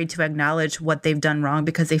and afraid to acknowledge what they've done wrong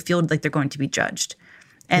because they feel like they're going to be judged.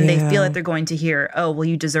 And they feel like they're going to hear, oh, well,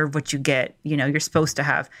 you deserve what you get. You're supposed to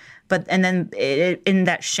have. But, and then in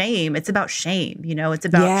that shame, it's about shame, you know, it's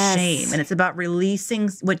about shame, and it's about releasing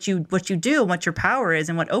what you do and what your power is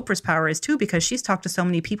and what Oprah's power is too, because she's talked to so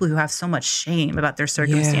many people who have so much shame about their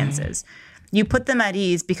circumstances. You put them at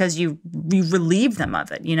ease because you relieve them of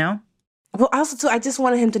it, you know? Well, also too, I just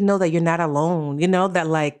wanted him to know that you're not alone. You know that,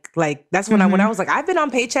 like that's when I was like, I've been on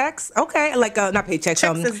paychecks, okay, like not paychecks,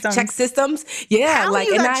 check systems, yeah. How like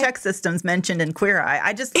you and got check systems mentioned in Queer Eye?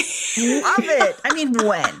 I just love it. I mean,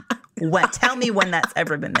 when? Tell me when that's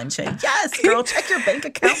ever been mentioned. Yes, girl, check your bank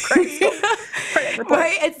account, credit report.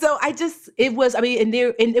 Right, and so it was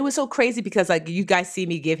so crazy because like you guys see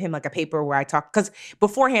me give him like a paper where I talk, because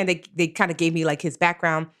beforehand they kind of gave me like his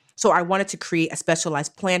background. So I wanted to create a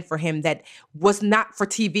specialized plan for him that was not for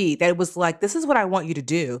TV, that it was like, this is what I want you to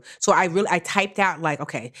do. So I typed out like,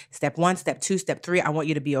 okay, step 1, step 2, step 3, I want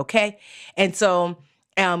you to be okay. And so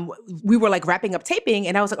we were like wrapping up taping,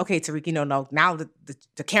 and I was like, okay, Tariq, you know, no, now the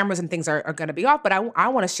cameras and things are going to be off, but I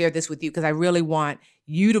want to share this with you because I really want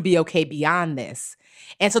you to be okay beyond this.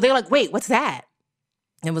 And so they're like, wait, what's that?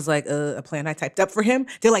 It was like a plan I typed up for him.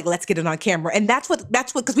 They're like, let's get it on camera. And that's what,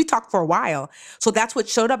 because we talked for a while. So that's what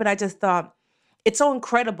showed up. And I just thought, it's so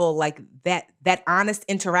incredible, like that honest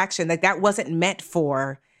interaction, like that wasn't meant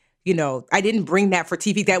for, you know, I didn't bring that for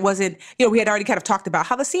TV. That wasn't, you know, we had already kind of talked about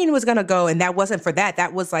how the scene was going to go. And that wasn't for that.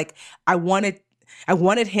 That was like, I wanted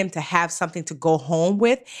him to have something to go home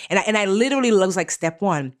with. And I literally was like, step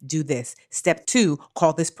 1, do this. Step 2,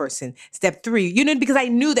 call this person. Step 3, you know, because I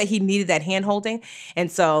knew that he needed that hand holding.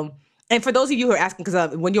 And so, and for those of you who are asking,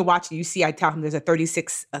 because when you're watching, you see, I tell him there's a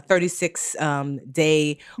 36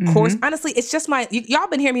 day course. Honestly, it's just y'all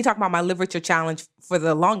been hearing me talk about my Live Richer challenge for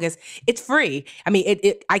the longest. It's free. I mean,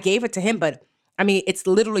 I gave it to him, but I mean, it's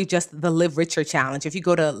literally just the Live Richer challenge. If you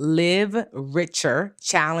go to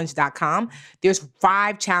livericherchallenge.com, there's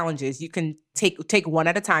 5 challenges. You can take one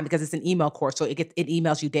at a time because it's an email course, so it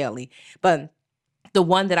emails you daily. But the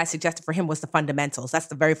one that I suggested for him was the fundamentals. That's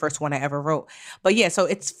the very first one I ever wrote. But yeah, so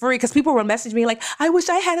it's free because people will message me like, I wish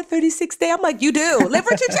I had a 36-day. I'm like, you do. Live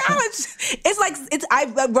Richer Challenge.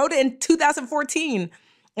 I wrote it in 2014.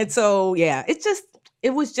 And so, yeah, it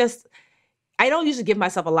was just, I don't usually give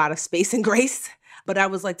myself a lot of space and grace, but I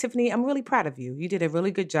was like, Tiffany, I'm really proud of you. You did a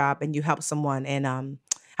really good job and you helped someone. And I'm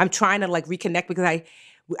trying to like reconnect because I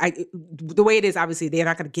the way it is, obviously, they're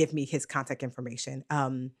not going to give me his contact information.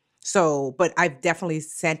 So, but I've definitely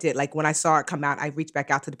sent it. Like when I saw it come out, I reached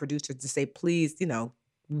back out to the producer to say, please, you know,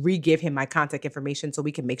 re-give him my contact information so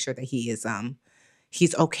we can make sure that he's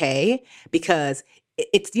okay, because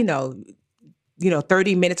it's, you know,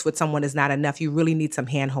 30 minutes with someone is not enough. You really need some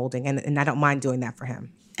hand holding. And I don't mind doing that for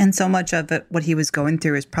him. And so much of it, what he was going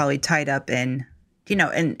through is probably tied up in, you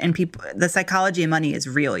know, and people, the psychology of money is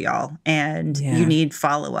real, y'all. And you need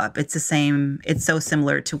follow-up. It's the same. It's so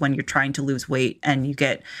similar to when you're trying to lose weight and you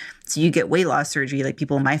get weight loss surgery like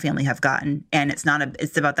people in my family have gotten. And it's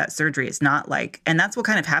about that surgery. It's not like, and that's what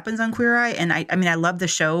kind of happens on Queer Eye. And I mean, I love the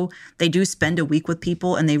show. They do spend a week with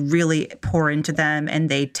people and they really pour into them and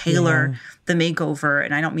they tailor the makeover.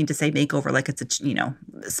 And I don't mean to say makeover like it's a, you know,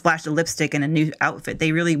 splash of lipstick and a new outfit.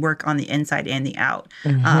 They really work on the inside and the out.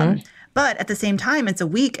 But at the same time, it's a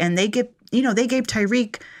week and they gave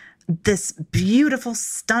Tyreek this beautiful,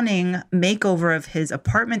 stunning makeover of his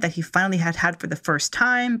apartment that he finally had for the first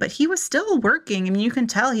time. But he was still working. I mean, you can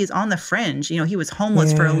tell he's on the fringe. You know, he was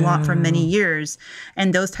homeless for many years.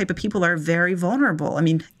 And those type of people are very vulnerable. I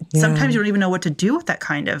mean, sometimes you don't even know what to do with that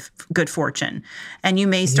kind of good fortune. And you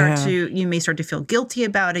may start to feel guilty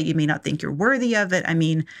about it. You may not think you're worthy of it. I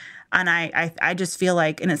mean, and I just feel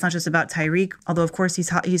like, and it's not just about Tyreek, although of course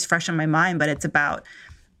he's fresh on my mind, but it's about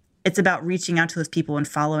reaching out to those people and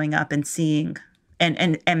following up and seeing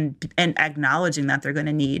and acknowledging that they're going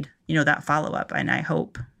to need, you know, that follow up. And I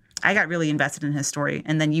got really invested in his story,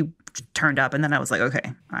 and then you turned up, and then I was like,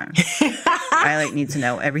 okay, I like need to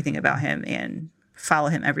know everything about him and follow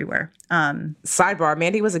him everywhere. Sidebar: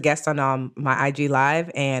 Mandi was a guest on my IG Live,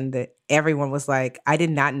 and everyone was like, I did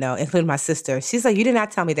not know, including my sister. She's like, you did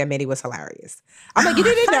not tell me that Mandi was hilarious. I'm like, you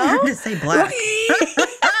didn't know? To say black.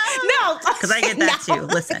 No, because I get that too.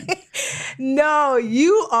 Listen. No,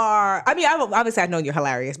 you are. I mean, obviously I've known you're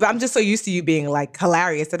hilarious, but I'm just so used to you being like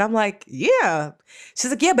hilarious that I'm like, yeah.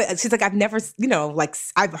 She's like, yeah, but she's like, I've never, you know, like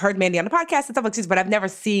I've heard Mandi on the podcast and stuff like this, but I've never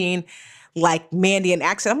seen like Mandi in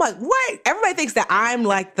action. I'm like, what? Everybody thinks that I'm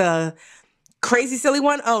like the crazy silly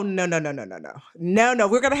one. Oh, no.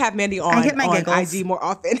 We're going to have Mandi on IG more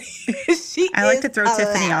often. I like to throw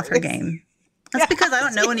hilarious. Tiffany off her game. That's because I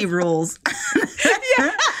don't know any rules.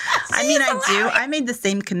 I mean, I do. I made the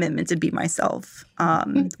same commitment to be myself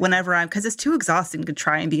whenever because it's too exhausting to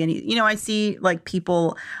try and be any. You know, I see like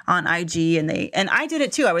people on IG and I did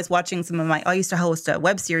it too. I was watching some of I used to host a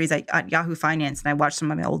web series at Yahoo Finance, and I watched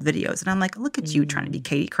some of my old videos, and I'm like, look at you trying to be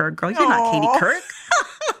Katie Couric, girl. You're not Katie Couric.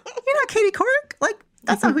 You're not Katie Couric. Like,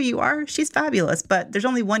 that's not who you are. She's fabulous, but there's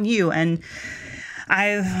only one you. And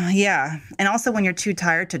and also when you're too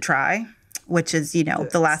tired to try, which is,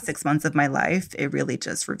 the last 6 months of my life, it really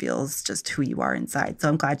just reveals just who you are inside. So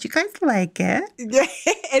I'm glad you guys like it. Yeah,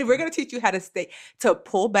 and we're gonna teach you how to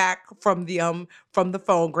pull back from the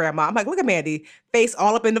phone, grandma. I'm like, look at Mandi, face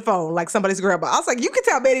all up in the phone like somebody's grandma. I was like, you can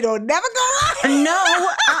tell Mandi don't never go on.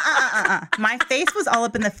 No, my face was all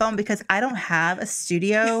up in the phone because I don't have a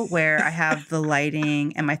studio where I have the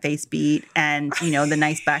lighting and my face beat and, the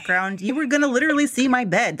nice background. You were gonna literally see my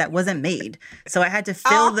bed that wasn't made. So I had to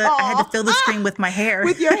fill the screen with my hair.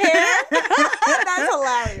 With your hair? That's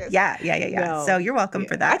hilarious. Yeah. No. So you're welcome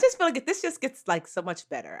for that. I just feel like this just gets like so much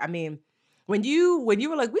better. I mean, when you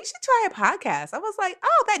were like, we should try a podcast, I was like,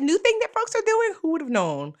 oh, that new thing that folks are doing, who would have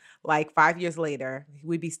known? Like 5 years later,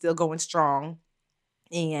 we'd be still going strong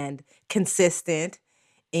and consistent.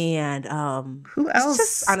 And who else?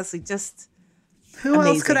 Just honestly, just who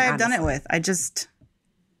amazing, else could I have done it with? I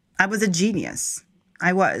was a genius.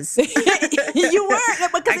 I was. You were,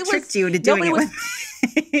 because I tricked you into doing it.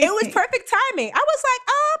 It was perfect timing. I was like,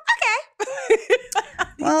 okay.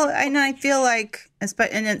 Well, and I feel like,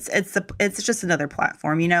 it's just another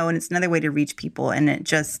platform, and it's another way to reach people, and it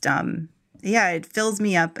just, it fills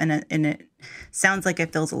me up, and it sounds like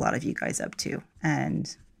it fills a lot of you guys up too,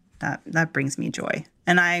 and that brings me joy.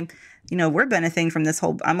 And we're benefiting from this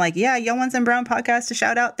whole, I'm like, Yo Ones and Brown podcast to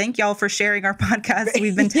shout out. Thank y'all for sharing our podcast.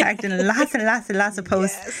 We've been tagged in lots and lots and lots of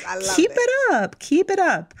posts. Yes, I love Keep it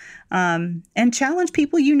up. And challenge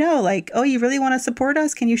people, like, oh, you really want to support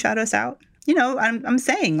us? Can you shout us out? I'm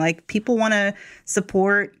saying, like, people want to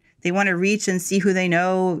support. They want to reach and see who they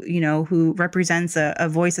know, who represents a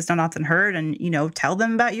voice that's not often heard, and, tell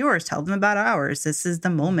them about yours, tell them about ours. This is the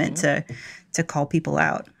moment to call people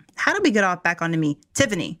out. How do we get back onto me?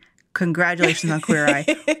 Tiffany, congratulations on Queer Eye.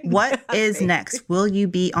 What is next? Will you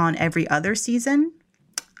be on every other season?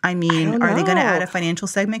 I mean, are they going to add a financial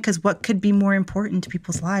segment? Because what could be more important to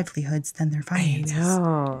people's livelihoods than their finances? I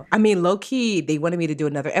know. I mean, low key, they wanted me to do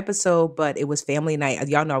another episode, but it was family night.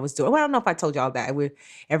 Y'all know I was doing. Well, I don't know if I told y'all that.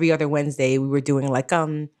 Every other Wednesday we were doing like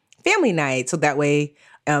family night, so that way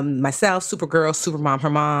myself, Supergirl, Supermom, her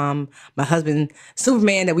mom, my husband,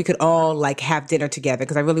 Superman, that we could all like have dinner together,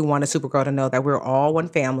 because I really wanted Supergirl to know that we're all one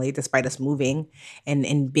family despite us moving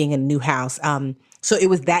and being in a new house. So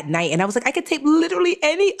it was that night, and I was like, I could tape literally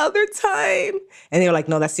any other time. And they were like,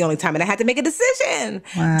 no, that's the only time. And I had to make a decision.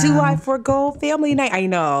 Wow. Do I forego family night? I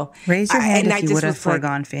know. Raise your hand if you would have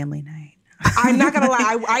foregone family night. I'm not gonna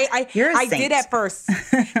lie. I saint. did at first.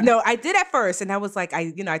 No, I did at first, and I was like,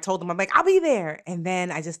 I told them, I'm like, I'll be there. And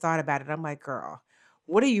then I just thought about it. I'm like, girl,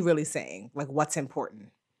 what are you really saying? Like, what's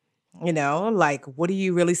important? Like, what are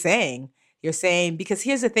you really saying? You're saying, because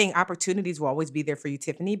here's the thing, opportunities will always be there for you,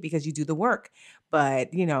 Tiffany, because you do the work. But,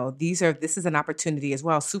 this is an opportunity as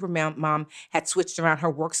well. Supermom had switched around her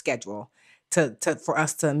work schedule for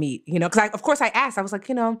us to meet, because of course I asked, I was like,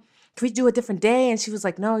 can we do a different day? And she was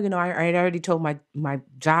like, no, I already told my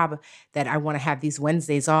job that I want to have these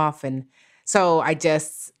Wednesdays off. And so I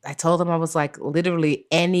told them, I was like, literally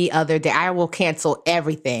any other day, I will cancel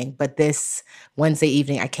everything, but this Wednesday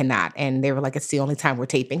evening, I cannot. And they were like, it's the only time we're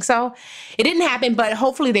taping. So it didn't happen, but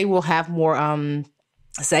hopefully they will have more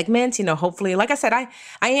segments, hopefully. Like I said, I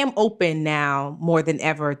am open now more than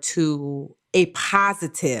ever to a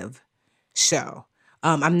positive show.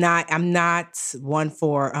 I'm not one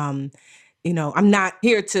for, I'm not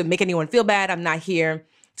here to make anyone feel bad. I'm not here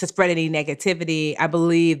to spread any negativity. I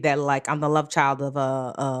believe that, like, I'm the love child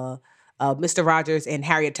of Mr. Rogers and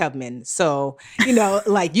Harriet Tubman. So,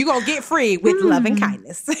 like, you're going to get free with love and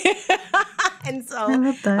kindness. And so, I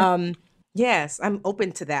love that. Yes, I'm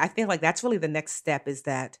open to that. I feel like that's really the next step, is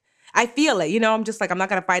that I feel it, I'm just like, I'm not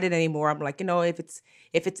going to fight it anymore. I'm like, if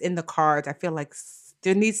it's in the cards, I feel like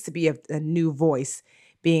there needs to be a new voice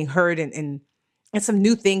being heard and some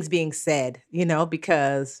new things being said,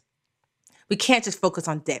 because we can't just focus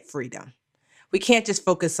on debt freedom. We can't just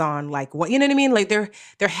focus on like what, you know what I mean? Like there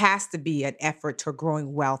has to be an effort to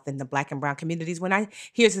growing wealth in the Black and brown communities. When I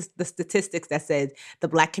hear the statistics that said the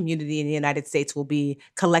Black community in the United States will be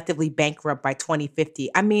collectively bankrupt by 2050,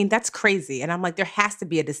 I mean, that's crazy. And I'm like, there has to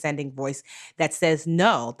be a dissenting voice that says,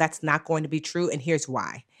 no, that's not going to be true. And here's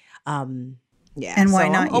why. Yeah. And why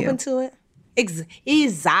so not I'm you? open to it.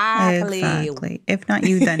 Exactly. If not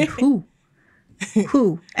you, then who?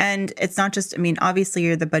 Who? And it's not just, I mean, obviously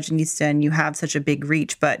you're the budgetista and you have such a big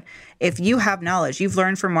reach, but if you have knowledge, you've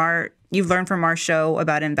learned from our show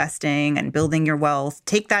about investing and building your wealth,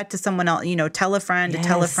 take that to someone else, tell a friend to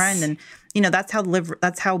tell a friend. And, that's how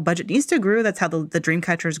Budgetista grew. That's how the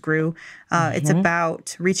Dreamcatchers grew. It's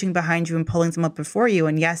about reaching behind you and pulling them up before you.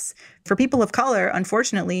 And yes, for people of color,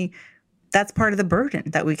 unfortunately, that's part of the burden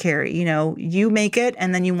that we carry. You make it,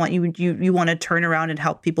 and then you want to turn around and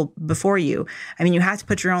help people before you. I mean, you have to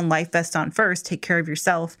put your own life vest on first, take care of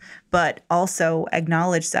yourself, but also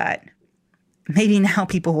acknowledge that maybe now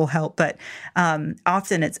people will help, but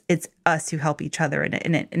often it's us who help each other, and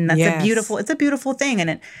that's a beautiful thing.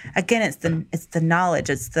 And it's the knowledge,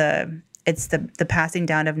 it's the passing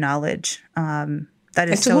down of knowledge. That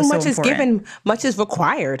is so important. Much is given, much is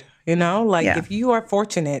required, if you are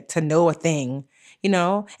fortunate to know a thing, and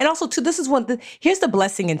also too, this is here's the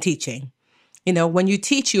blessing in teaching. When you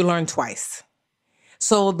teach, you learn twice.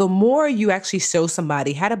 So the more you actually show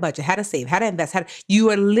somebody how to budget, how to save, how to invest, you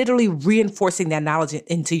are literally reinforcing that knowledge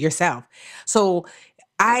into yourself. So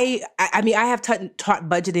I have taught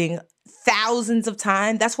budgeting thousands of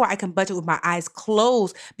times. That's why I can budget with my eyes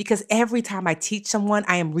closed, because every time I teach someone,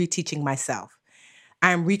 I am reteaching myself.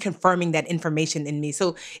 I am reconfirming that information in me.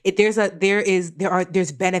 So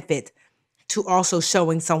there's benefit to also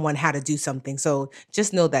showing someone how to do something. So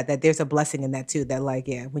just know that there's a blessing in that too. That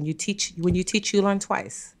when you teach, you learn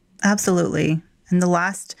twice. Absolutely. And the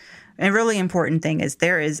last and really important thing is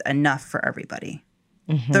there is enough for everybody.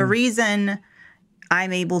 Mm-hmm. The reason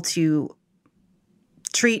I'm able to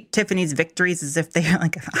treat Tiffany's victories as if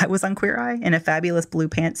I was on Queer Eye in a fabulous blue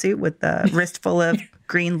pantsuit with the wrist full of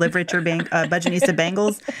green Literature Budgetista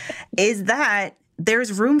bangles is that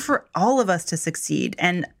there's room for all of us to succeed.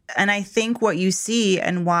 And I think what you see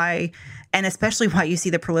and especially why you see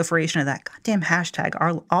the proliferation of that goddamn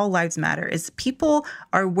hashtag, all lives matter, is people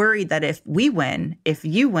are worried that if we win, if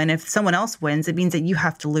you win, if someone else wins, it means that you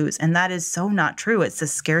have to lose. And that is so not true. It's a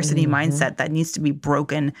scarcity mindset that needs to be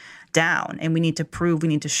broken down. And we need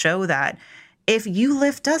to show that if you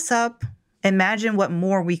lift us up, imagine what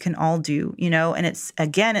more we can all do, and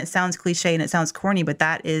it sounds cliche and it sounds corny, but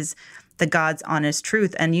that is the God's honest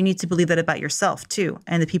truth. And you need to believe that about yourself too,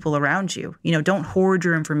 and the people around you. Don't hoard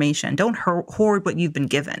your information. Don't hoard what you've been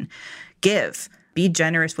given. Give. Be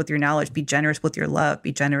generous with your knowledge. Be generous with your love.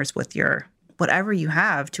 Be generous with your whatever you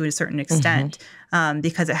have to a certain extent,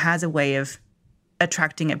 because it has a way of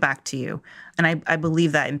attracting it back to you. And I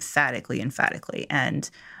believe that emphatically. And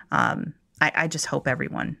I just hope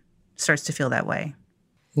everyone starts to feel that way.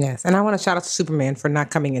 Yes. And I want to shout out to Superman for not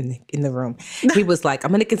coming in the room. He was like,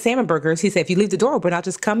 I'm going to get salmon burgers. He said, if you leave the door open, I'll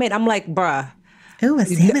just come in. I'm like, bruh. Ooh, a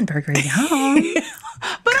salmon burger. Yum.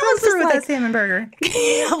 But I was through with that salmon burger.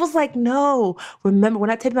 I was like, no. Remember, when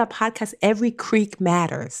I taped my podcast, every creak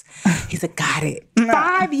matters. He said, got it.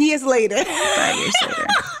 5 years later. 5 years later.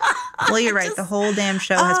 Well, you're right. The whole damn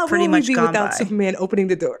show has pretty much gone without by. Superman opening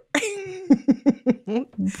the door.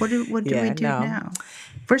 What do we do now?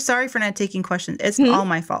 We're sorry for not taking questions. It's all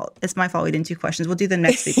my fault. It's my fault we didn't do questions. We'll do them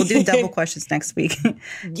next week. We'll do double questions next week.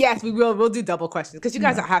 Yes, we will. We'll do double questions because you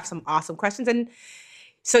guys have some awesome questions. And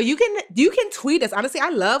so you can tweet us. Honestly,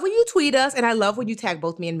 I love when you tweet us, and I love when you tag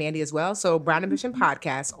both me and Mandi as well. So Brown Ambition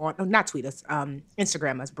Podcast not tweet us,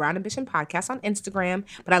 Instagram us, Brown Ambition Podcast on Instagram.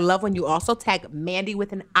 But I love when you also tag Mandi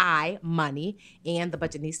with an I, Money, and the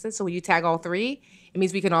Budgetista. So when you tag all three, it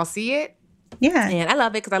means we can all see it. Yeah. And I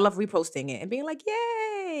love it because I love reposting it and being like,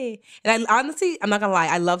 yay. And I honestly, I'm not going to lie,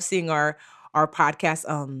 I love seeing our podcast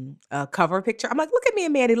cover picture. I'm like, look at me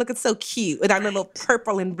and Mandi looking so cute with our little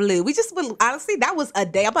purple and blue. Honestly, that was a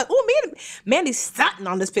day. I'm like, oh, Mandi's stunting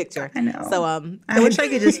on this picture. I know. So I wish I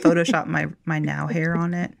could just Photoshop my now hair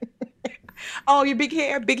on it. Oh, your big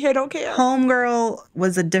hair don't care. Homegirl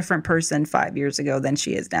was a different person 5 years ago than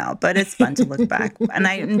she is now, but it's fun to look back. And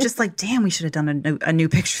I'm just like, damn, we should have done a new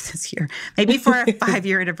picture this year. Maybe for our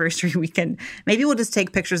 5-year anniversary, maybe we'll just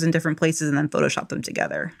take pictures in different places and then Photoshop them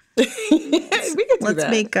together. Yes, we can do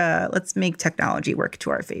that. Let's make technology work to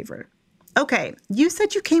our favor. Okay, you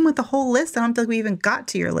said you came with a whole list. I don't think we even got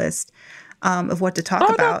to your list of what to talk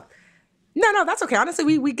about. No, that's okay.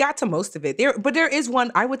 Honestly, we got to most of it. There is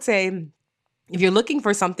one, I would say, if you're looking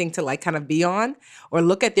for something to like kind of be on or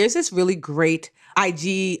look at, there's this really great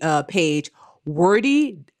IG page,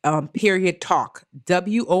 Wordy period talk,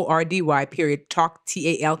 WORDY period talk,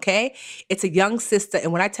 TALK. It's a young sister.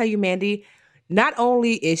 And when I tell you, Mandi, not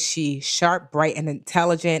only is she sharp, bright, and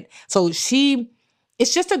intelligent, so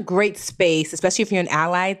it's just a great space, especially if you're an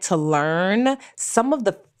ally, to learn some of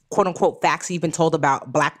the quote unquote facts you've been told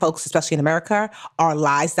about Black folks, especially in America, are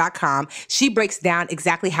lies.com. She breaks down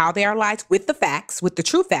exactly how they are lies with the facts, with the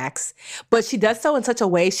true facts, but she does so in such a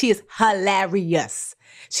way. She is hilarious.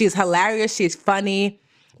 She is hilarious. She is funny,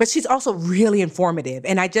 but she's also really informative.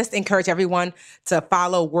 And I just encourage everyone to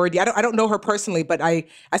follow Wordy. I don't know her personally, but I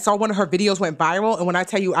saw one of her videos went viral. And when I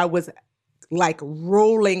tell you, I was like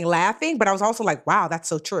rolling laughing, but I was also like, wow, that's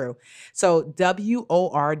so true. So WORDY.talk,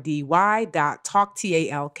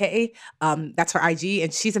 TALK. That's her IG,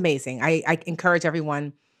 and she's amazing. I encourage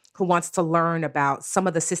everyone who wants to learn about some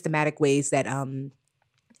of the systematic ways that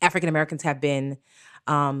African Americans have been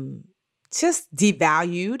just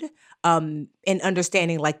devalued, in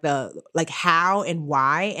understanding like how and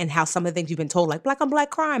why, and how some of the things you've been told, like Black on Black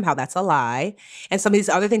crime, how that's a lie, and some of these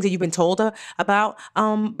other things that you've been told about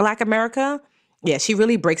Black America. Yeah, she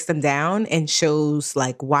really breaks them down and shows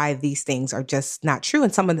like why these things are just not true,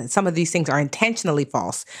 and some of these things are intentionally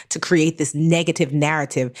false to create this negative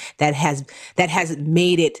narrative that has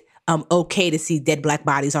made it okay to see dead Black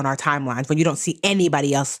bodies on our timelines when you don't see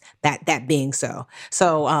anybody else that being so.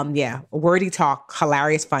 So yeah, Wordy talk,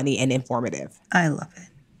 hilarious, funny, and informative. I love it.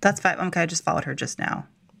 That's fine. Okay, I just followed her just now.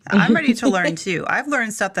 I'm ready to learn too. I've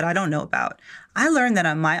learned stuff that I don't know about. I learned that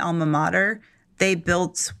on my alma mater, they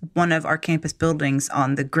built one of our campus buildings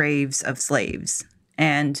on the graves of slaves,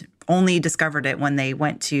 and only discovered it when they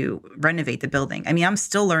went to renovate the building. I mean, I'm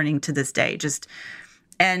still learning to this day.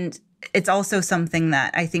 And it's also something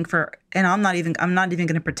that I think and I'm not even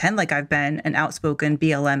going to pretend like I've been an outspoken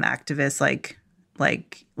BLM activist like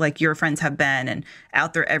your friends have been and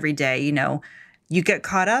out there every day. You know, you get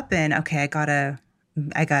caught up in, okay, I gotta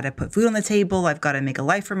put food on the table. I've got to make a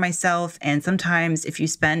life for myself. And sometimes if you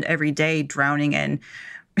spend every day drowning in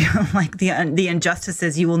like the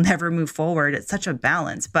injustices, you will never move forward. It's such a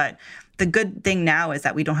balance. But the good thing now is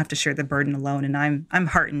that we don't have to share the burden alone. And I'm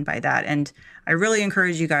heartened by that. And I really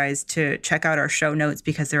encourage you guys to check out our show notes,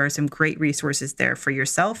 because there are some great resources there for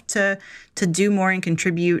yourself to do more and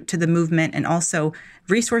contribute to the movement, and also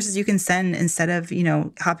resources you can send instead of,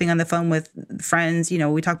 hopping on the phone with friends.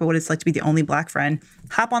 We talk about what it's like to be the only Black friend.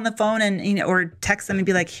 Hop on the phone and, or text them and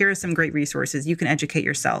be like, here are some great resources. You can educate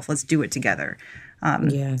yourself. Let's do it together.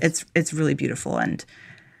 Yes. It's really beautiful. And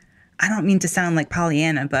I don't mean to sound like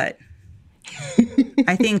Pollyanna, but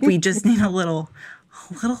I think we just need a little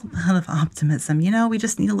bit of optimism. We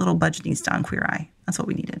just need a little budgeting on Queer Eye. That's what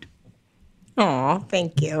we needed. Aw,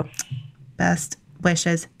 thank you. Best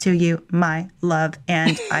wishes to you, my love.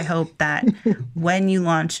 And I hope that when you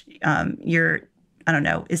launch your, I don't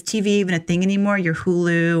know, is TV even a thing anymore? Your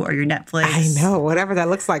Hulu or your Netflix? I know, whatever that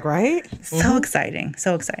looks like, right? So exciting.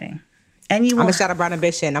 So exciting. And you will. I'm going to shout out Brown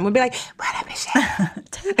Ambition. I'm going to be like, Brown Ambition.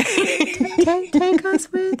 take us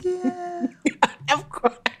with you. Of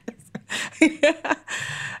course.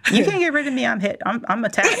 You can't get rid of me. I'm hit. I'm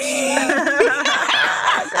attached.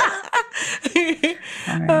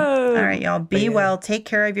 All right, y'all. Be well. Take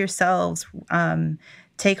care of yourselves.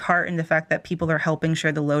 Take heart in the fact that people are helping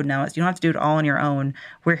share the load now. You don't have to do it all on your own.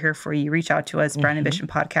 We're here for you. Reach out to us, Brown Ambition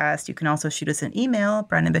Podcast. You can also shoot us an email,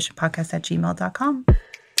 brownambitionpodcast@gmail.com.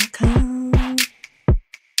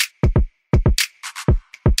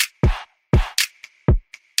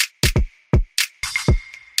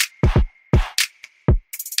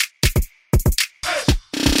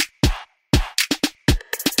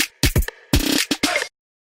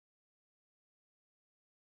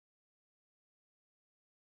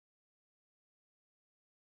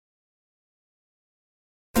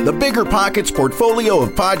 The Bigger Pockets portfolio of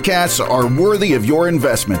podcasts are worthy of your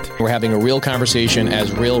investment. We're having a real conversation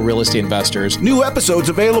as real estate investors. New episodes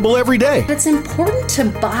available every day. It's important to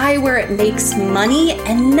buy where it makes money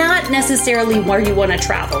and not necessarily where you want to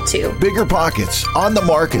travel to. Bigger Pockets, On the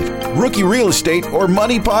Market, Rookie Real Estate, or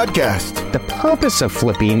Money Podcast. The purpose of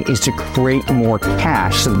flipping is to create more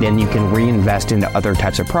cash so then you can reinvest into other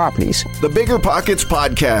types of properties. The Bigger Pockets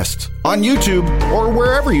Podcast on YouTube or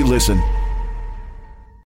wherever you listen.